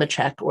email them a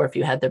check, or if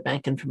you had their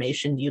bank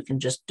information, you can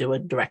just do a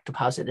direct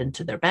deposit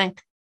into their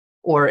bank.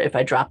 Or if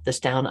I drop this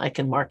down, I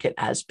can mark it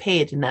as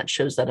paid, and that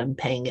shows that I'm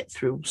paying it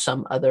through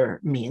some other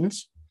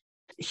means.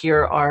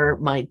 Here are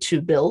my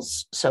 2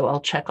 bills. So I'll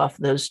check off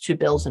those 2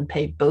 bills and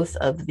pay both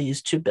of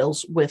these 2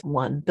 bills with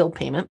one bill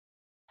payment.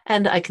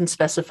 And I can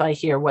specify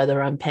here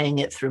whether I'm paying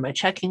it through my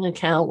checking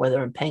account, whether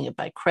I'm paying it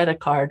by credit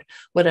card,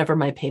 whatever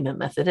my payment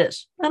method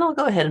is. And I'll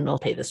go ahead and I'll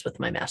pay this with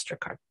my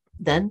MasterCard.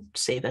 Then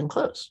save and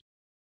close.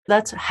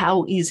 That's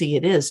how easy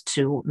it is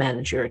to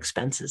manage your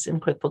expenses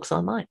in QuickBooks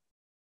Online.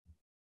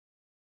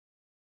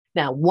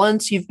 Now,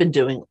 once you've been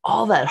doing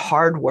all that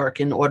hard work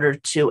in order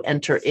to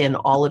enter in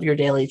all of your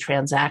daily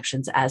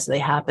transactions as they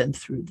happen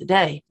through the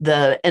day,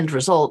 the end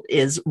result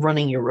is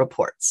running your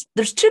reports.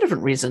 There's 2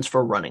 different reasons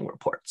for running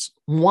reports.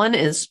 One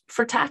is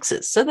for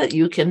taxes, so that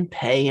you can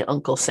pay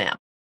Uncle Sam.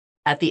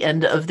 At the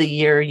end of the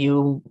year,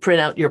 you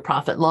print out your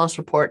profit and loss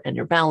report and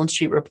your balance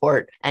sheet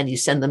report, and you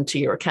send them to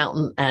your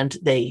accountant and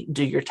they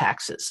do your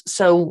taxes.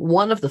 So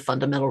one of the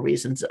fundamental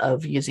reasons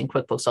of using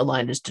QuickBooks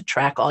Online is to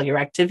track all your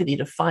activity,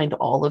 to find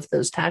all of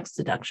those tax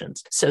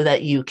deductions so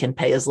that you can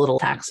pay as little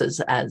taxes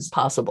as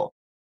possible.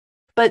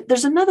 But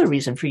there's another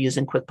reason for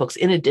using QuickBooks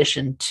in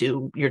addition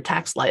to your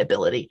tax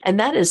liability, and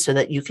that is so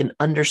that you can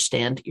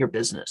understand your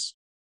business.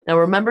 Now,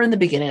 remember in the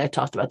beginning, I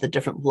talked about the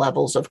different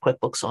levels of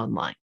QuickBooks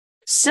Online.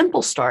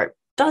 Simple Start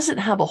doesn't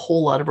have a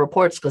whole lot of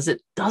reports because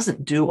it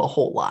doesn't do a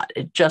whole lot.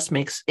 It just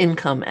makes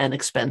income and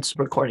expense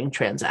recording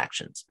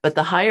transactions. But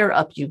the higher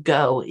up you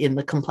go in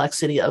the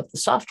complexity of the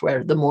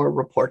software, the more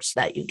reports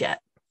that you get.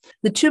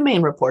 The 2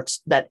 main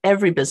reports that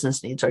every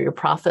business needs are your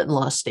profit and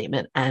loss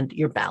statement and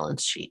your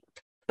balance sheet.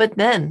 But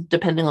then,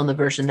 depending on the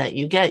version that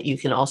you get, you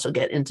can also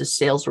get into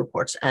sales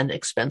reports and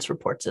expense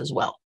reports as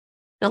well.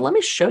 Now, let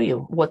me show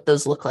you what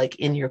those look like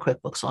in your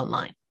QuickBooks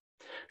Online.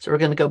 So we're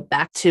going to go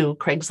back to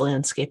Craig's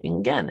Landscaping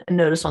again, and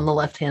notice on the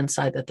left-hand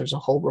side that there's a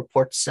whole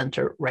reports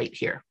center right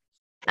here.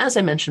 As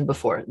I mentioned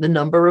before, the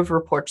number of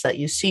reports that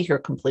you see here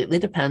completely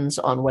depends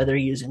on whether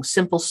you're using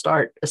Simple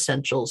Start,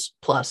 Essentials,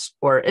 Plus,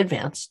 or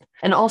Advanced,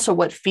 and also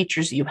what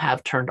features you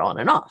have turned on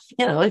and off.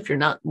 If you're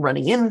not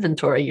running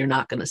inventory, you're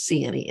not going to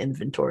see any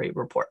inventory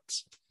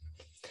reports.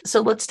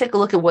 So let's take a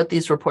look at what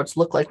these reports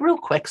look like real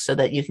quick so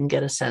that you can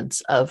get a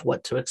sense of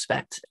what to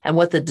expect and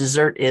what the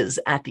dessert is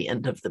at the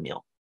end of the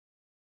meal.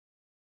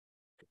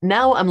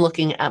 Now I'm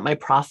looking at my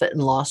profit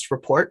and loss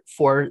report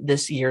for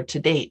this year to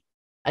date.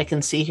 I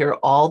can see here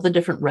all the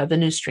different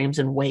revenue streams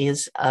and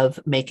ways of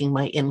making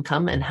my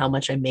income and how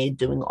much I made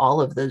doing all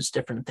of those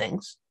different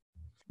things.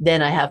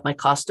 Then I have my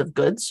cost of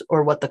goods,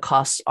 or what the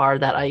costs are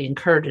that I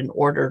incurred in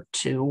order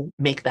to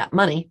make that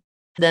money.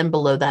 Then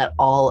below that,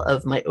 all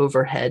of my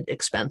overhead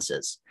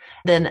expenses.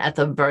 Then at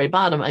the very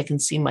bottom, I can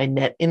see my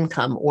net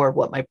income, or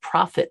what my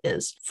profit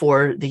is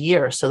for the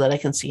year, so that I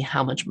can see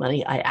how much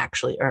money I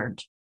actually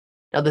earned.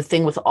 Now, the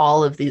thing with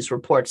all of these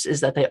reports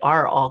is that they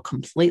are all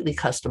completely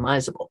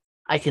customizable.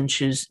 I can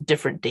choose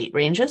different date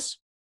ranges.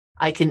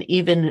 I can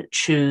even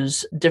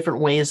choose different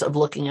ways of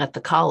looking at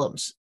the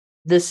columns.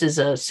 This is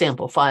a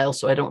sample file,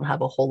 so I don't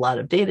have a whole lot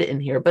of data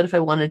in here. But if I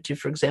wanted to,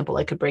 for example,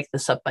 I could break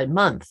this up by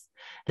month,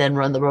 then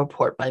run the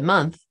report by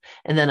month,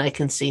 and then I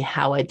can see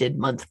how I did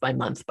month by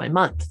month by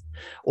month.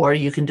 Or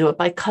you can do it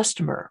by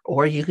customer,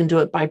 or you can do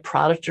it by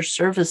product or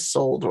service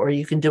sold, or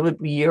you can do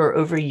it year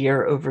over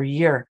year over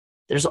year.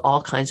 There's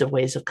all kinds of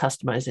ways of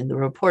customizing the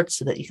reports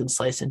so that you can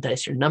slice and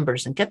dice your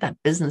numbers and get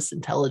that business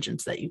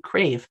intelligence that you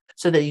crave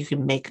so that you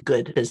can make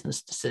good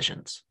business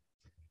decisions.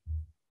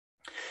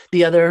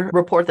 The other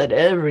report that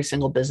every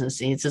single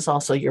business needs is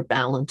also your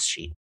balance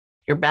sheet.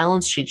 Your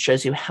balance sheet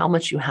shows you how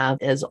much you have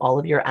as all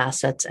of your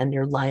assets and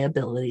your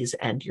liabilities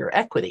and your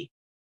equity.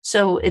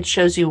 So it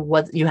shows you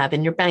what you have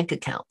in your bank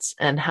accounts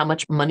and how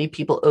much money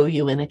people owe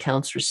you in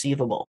accounts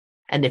receivable.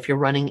 And if you're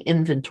running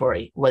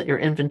inventory, what your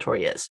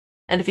inventory is.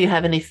 And if you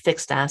have any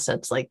fixed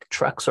assets like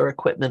trucks or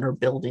equipment or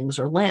buildings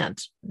or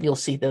land, you'll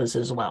see those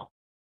as well.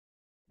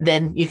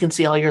 Then you can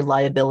see all your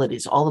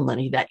liabilities, all the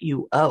money that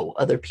you owe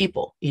other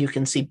people. You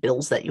can see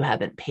bills that you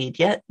haven't paid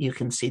yet. You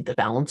can see the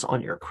balance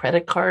on your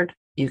credit card.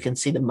 You can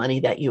see the money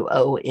that you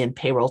owe in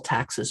payroll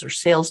taxes or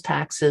sales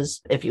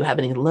taxes. If you have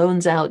any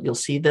loans out, you'll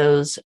see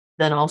those.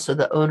 Then also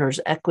the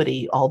owner's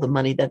equity, all the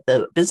money that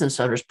the business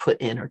owners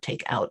put in or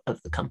take out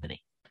of the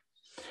company.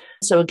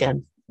 So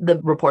again, the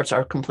reports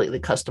are completely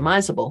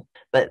customizable,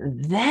 But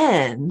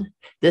then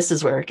this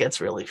is where it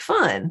gets really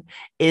fun,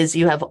 is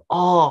you have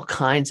all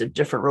kinds of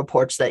different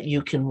reports that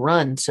you can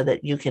run so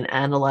that you can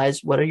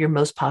analyze what are your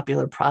most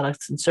popular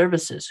products and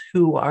services,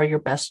 who are your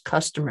best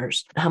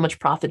customers, how much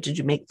profit did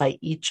you make by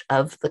each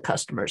of the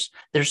customers.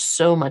 There's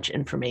so much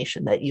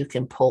information that you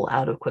can pull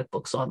out of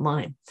QuickBooks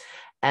Online.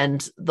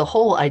 And the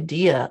whole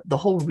idea, the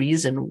whole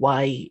reason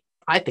why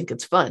I think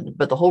it's fun,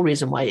 but the whole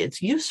reason why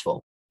it's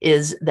useful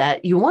is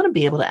that you want to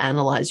be able to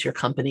analyze your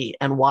company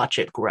and watch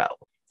it grow.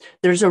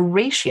 There's a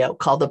ratio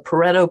called the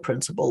Pareto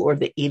principle, or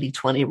the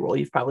 80-20 rule.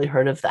 You've probably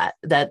heard of that.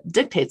 That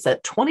dictates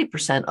that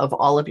 20% of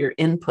all of your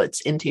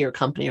inputs into your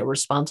company are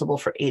responsible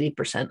for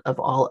 80% of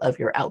all of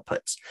your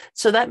outputs.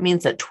 So that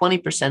means that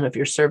 20% of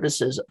your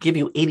services give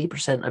you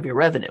 80% of your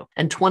revenue,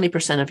 and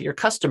 20% of your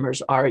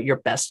customers are your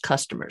best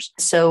customers.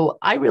 So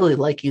I really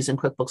like using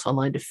QuickBooks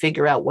Online to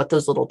figure out what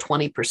those little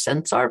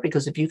 20% are,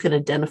 because if you can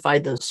identify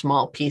those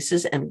small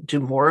pieces and do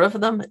more of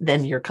them,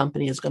 then your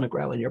company is going to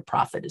grow and your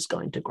profit is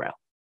going to grow.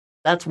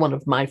 That's one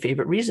of my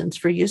favorite reasons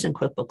for using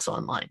QuickBooks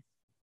Online.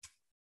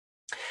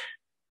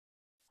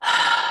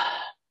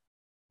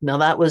 Now,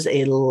 that was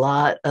a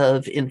lot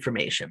of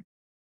information.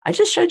 I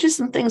just showed you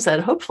some things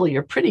that hopefully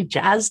you're pretty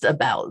jazzed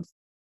about.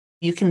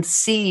 You can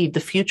see the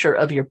future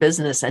of your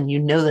business, and you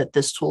know that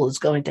this tool is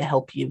going to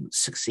help you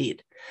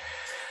succeed.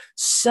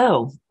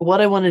 So what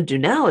I want to do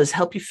now is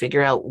help you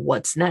figure out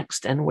what's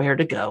next and where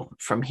to go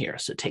from here.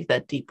 So take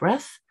that deep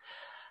breath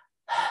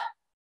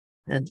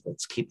and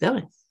let's keep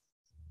going.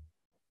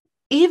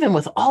 Even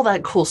with all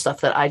that cool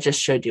stuff that I just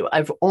showed you,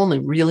 I've only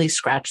really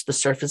scratched the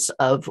surface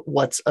of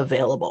what's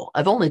available.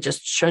 I've only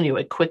just shown you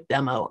a quick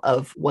demo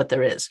of what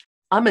there is.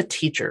 I'm a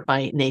teacher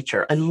by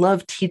nature. I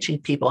love teaching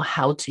people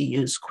how to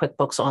use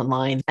QuickBooks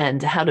Online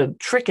and how to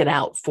trick it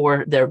out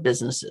for their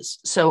businesses.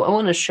 So I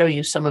want to show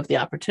you some of the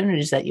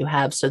opportunities that you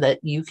have so that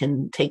you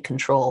can take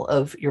control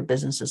of your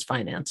business's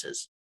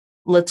finances.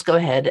 Let's go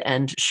ahead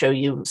and show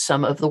you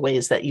some of the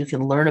ways that you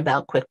can learn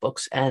about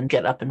QuickBooks and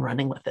get up and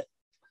running with it.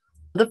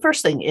 The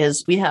first thing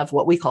is we have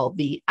what we call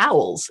the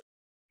OWLs.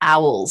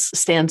 OWLs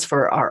stands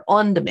for our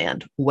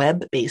on-demand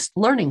web-based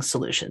learning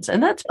solutions.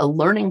 And that's a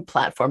learning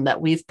platform that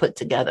we've put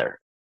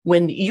together.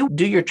 When you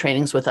do your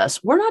trainings with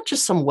us, we're not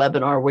just some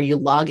webinar where you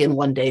log in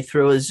one day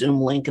through a Zoom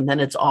link and then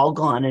it's all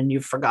gone and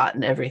you've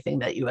forgotten everything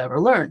that you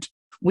ever learned.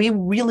 We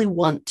really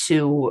want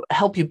to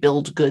help you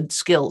build good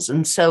skills.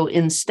 And so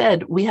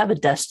instead, we have a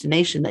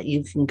destination that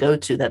you can go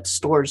to that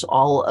stores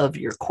all of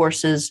your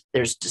courses.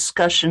 There's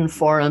discussion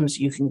forums.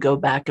 You can go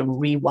back and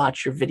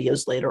rewatch your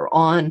videos later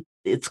on.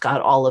 It's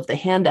got all of the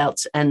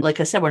handouts. And like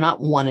I said, we're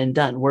not one and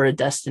done. We're a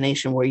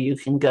destination where you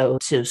can go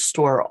to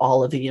store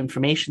all of the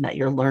information that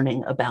you're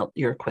learning about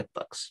your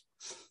QuickBooks.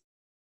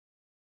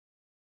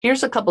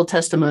 Here's a couple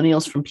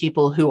testimonials from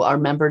people who are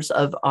members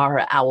of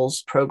our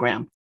OWLs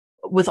program.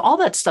 With all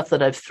that stuff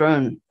that I've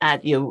thrown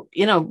at you,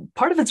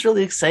 part of it's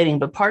really exciting,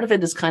 but part of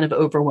it is kind of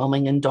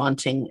overwhelming and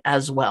daunting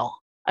as well.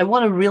 I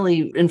want to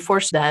really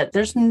enforce that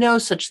there's no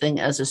such thing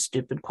as a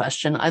stupid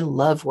question. I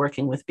love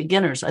working with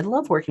beginners. I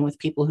love working with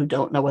people who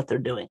don't know what they're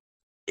doing.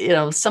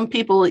 Some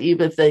people,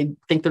 even if they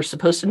think they're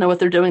supposed to know what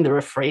they're doing, they're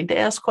afraid to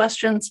ask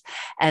questions.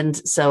 And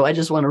so I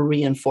just want to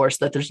reinforce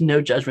that there's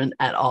no judgment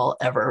at all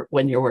ever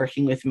when you're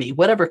working with me.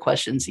 Whatever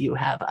questions you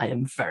have, I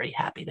am very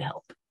happy to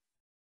help.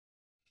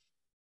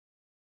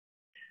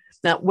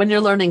 Now, when you're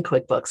learning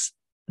QuickBooks,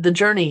 the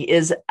journey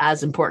is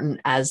as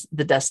important as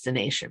the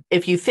destination.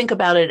 If you think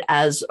about it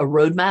as a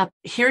roadmap,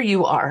 here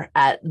you are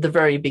at the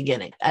very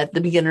beginning, at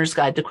the beginner's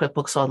guide to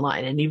QuickBooks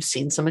Online, and you've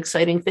seen some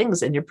exciting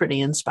things and you're pretty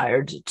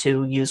inspired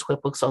to use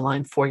QuickBooks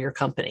Online for your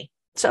company.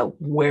 So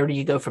where do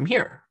you go from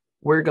here?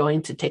 We're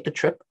going to take a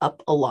trip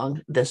up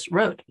along this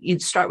road.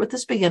 You'd start with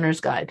this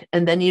beginner's guide,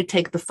 and then you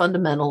take the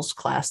fundamentals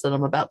class that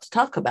I'm about to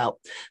talk about.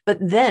 But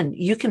then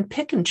you can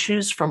pick and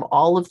choose from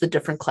all of the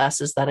different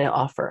classes that I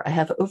offer. I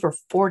have over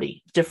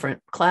 40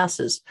 different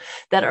classes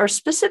that are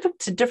specific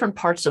to different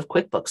parts of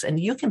QuickBooks, and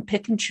you can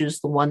pick and choose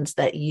the ones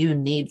that you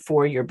need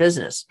for your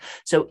business.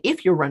 So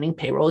if you're running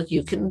payroll,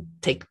 you can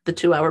take the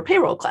 2-hour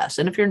payroll class.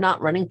 And if you're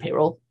not running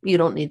payroll, you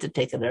don't need to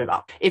take it at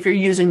all. If you're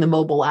using the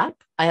mobile app,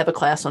 I have a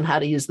class on how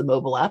to use the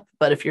mobile app,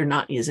 but if you're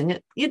not using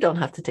it, you don't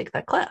have to take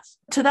that class.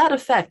 To that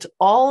effect,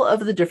 all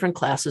of the different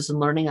classes and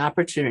learning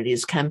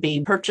opportunities can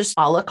be purchased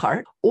a la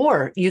carte,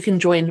 or you can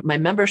join my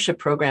membership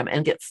program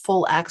and get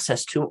full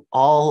access to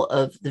all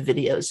of the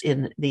videos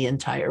in the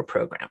entire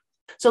program.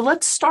 So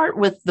let's start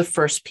with the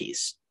first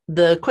piece,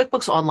 the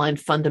QuickBooks Online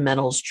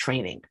Fundamentals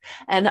Training.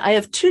 And I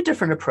have two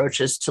different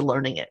approaches to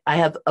learning it. I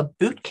have a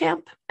boot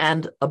camp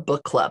and a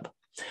book club.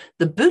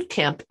 The boot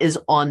camp is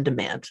on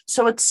demand,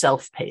 so it's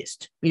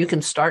self-paced. You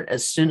can start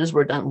as soon as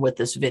we're done with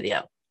this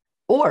video,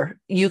 or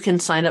you can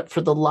sign up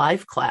for the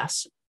live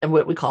class and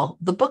what we call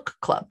the book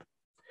club.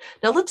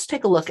 Now let's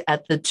take a look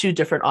at the two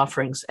different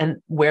offerings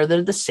and where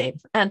they're the same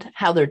and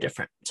how they're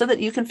different so that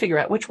you can figure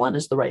out which one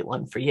is the right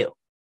one for you.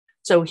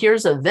 So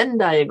here's a Venn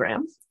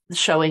diagram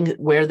showing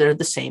where they're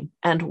the same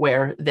and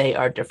where they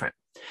are different.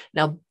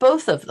 Now,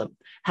 both of them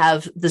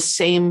have the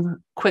same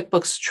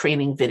QuickBooks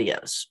training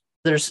videos.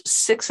 There's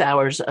 6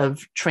 hours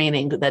of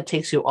training that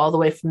takes you all the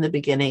way from the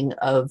beginning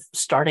of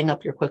starting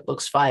up your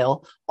QuickBooks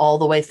file, all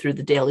the way through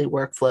the daily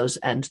workflows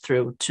and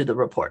through to the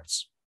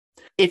reports.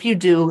 If you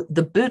do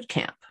the boot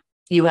camp,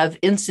 you have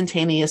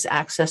instantaneous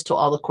access to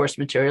all the course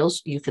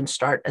materials. You can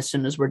start as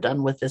soon as we're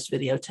done with this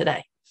video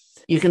today.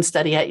 You can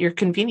study at your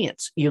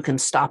convenience. You can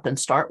stop and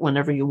start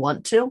whenever you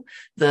want to.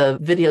 The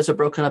videos are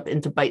broken up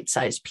into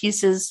bite-sized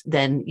pieces.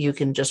 Then you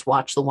can just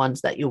watch the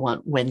ones that you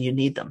want when you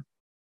need them.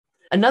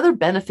 Another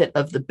benefit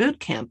of the boot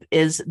camp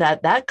is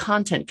that that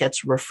content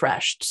gets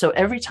refreshed. So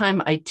every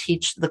time I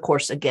teach the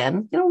course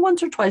again,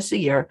 once or twice a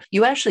year,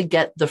 you actually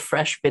get the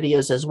fresh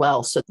videos as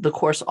well. So the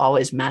course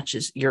always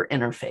matches your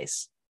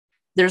interface.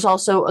 There's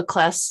also a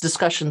class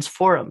discussions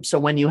forum. So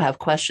when you have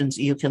questions,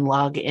 you can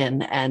log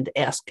in and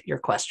ask your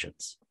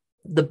questions.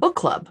 The book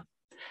club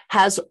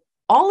has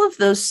all of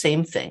those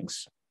same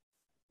things,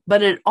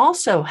 but it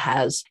also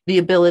has the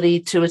ability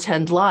to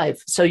attend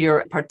live. So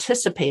you're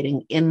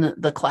participating in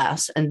the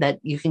class and that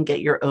you can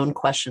get your own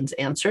questions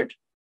answered.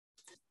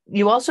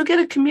 You also get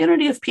a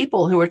community of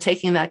people who are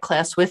taking that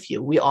class with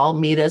you. We all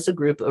meet as a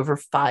group over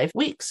 5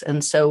 weeks.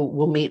 And so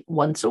we'll meet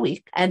once a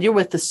week and you're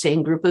with the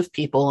same group of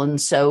people. And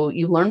so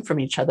you learn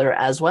from each other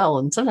as well.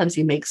 And sometimes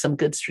you make some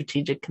good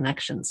strategic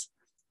connections.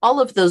 All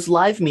of those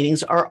live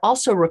meetings are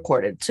also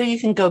recorded, so you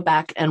can go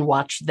back and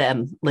watch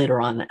them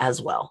later on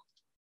as well.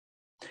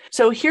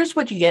 So here's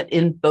what you get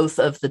in both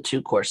of the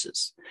two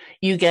courses.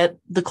 You get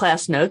the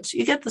class notes,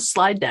 you get the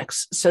slide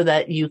decks so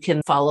that you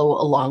can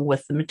follow along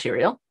with the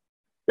material.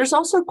 There's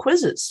also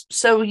quizzes,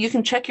 so you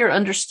can check your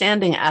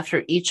understanding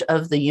after each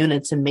of the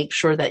units and make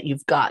sure that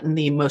you've gotten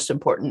the most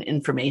important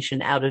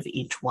information out of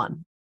each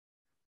one.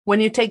 When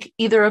you take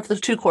either of the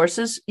two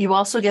courses, you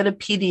also get a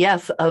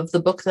PDF of the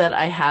book that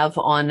I have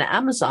on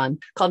Amazon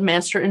called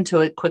Master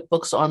Intuit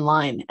QuickBooks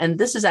Online. And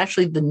this is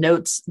actually the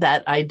notes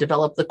that I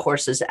developed the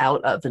courses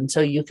out of. And so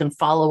you can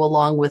follow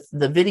along with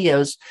the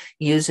videos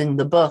using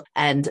the book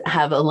and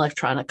have an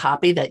electronic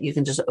copy that you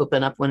can just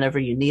open up whenever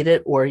you need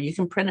it, or you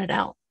can print it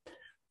out.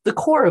 The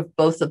core of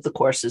both of the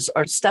courses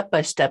are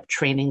step-by-step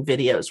training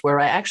videos where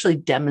I actually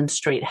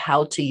demonstrate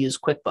how to use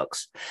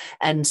QuickBooks.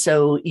 And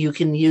so you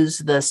can use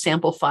the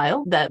sample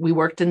file that we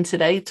worked in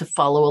today to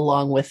follow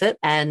along with it,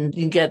 and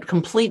you get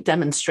complete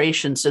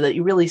demonstration so that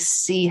you really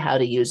see how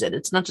to use it.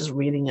 It's not just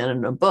reading it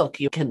in a book.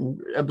 You can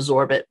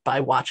absorb it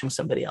by watching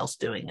somebody else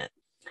doing it.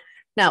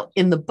 Now,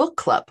 in the book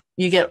club,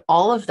 you get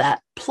all of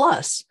that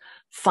plus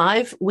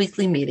 5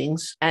 weekly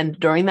meetings. And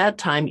during that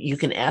time, you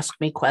can ask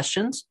me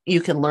questions.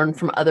 You can learn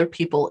from other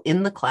people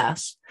in the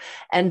class.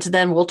 And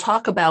then we'll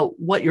talk about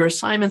what your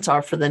assignments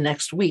are for the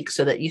next week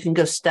so that you can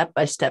go step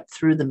by step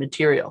through the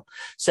material.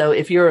 So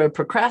if you're a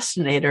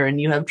procrastinator and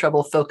you have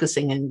trouble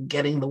focusing and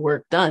getting the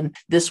work done,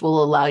 this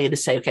will allow you to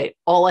say, okay,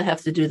 all I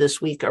have to do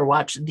this week are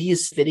watch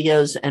these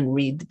videos and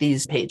read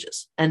these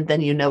pages. And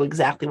then you know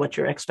exactly what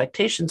your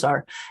expectations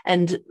are.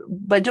 And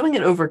by doing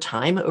it over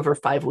time, over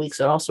 5 weeks,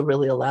 it also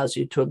really allows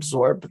you to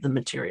absorb the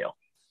material.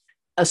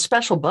 A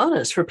special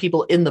bonus for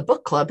people in the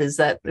book club is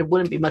that it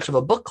wouldn't be much of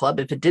a book club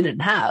if it didn't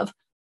have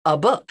a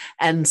book.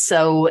 And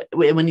so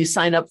when you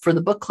sign up for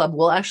the book club,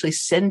 we'll actually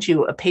send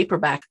you a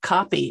paperback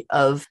copy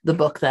of the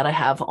book that I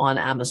have on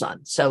Amazon.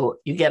 So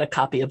you get a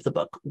copy of the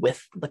book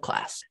with the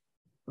class.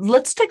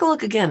 Let's take a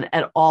look again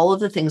at all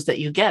of the things that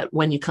you get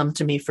when you come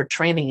to me for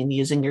training and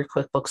using your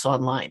QuickBooks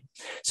Online.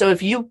 So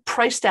if you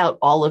priced out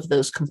all of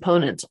those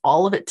components,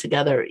 all of it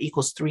together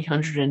equals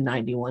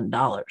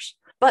 $391.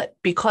 But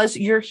because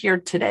you're here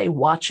today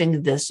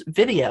watching this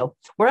video,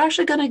 we're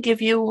actually going to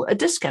give you a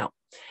discount.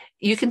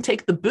 You can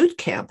take the boot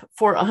camp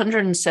for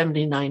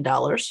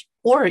 $179,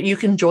 or you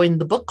can join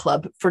the book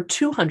club for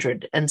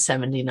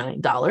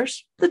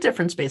 $279. The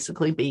difference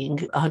basically being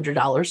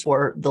 $100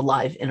 for the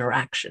live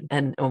interaction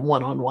and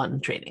one-on-one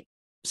training.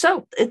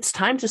 So it's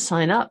time to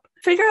sign up.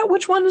 Figure out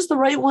which one is the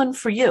right one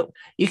for you.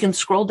 You can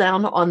scroll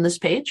down on this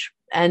page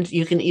and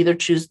you can either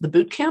choose the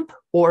boot camp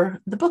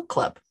or the book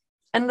club,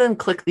 and then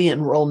click the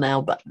Enroll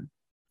Now button.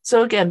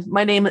 So again,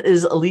 my name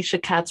is Alicia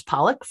Katz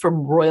Pollock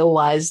from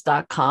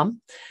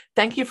Royalwise.com.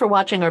 Thank you for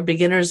watching our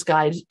beginner's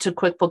guide to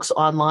QuickBooks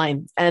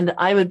Online. And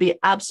I would be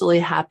absolutely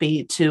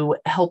happy to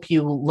help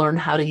you learn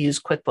how to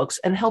use QuickBooks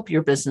and help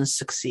your business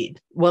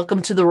succeed.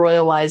 Welcome to the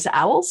Royalwise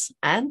Owls,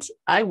 and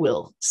I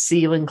will see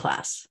you in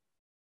class.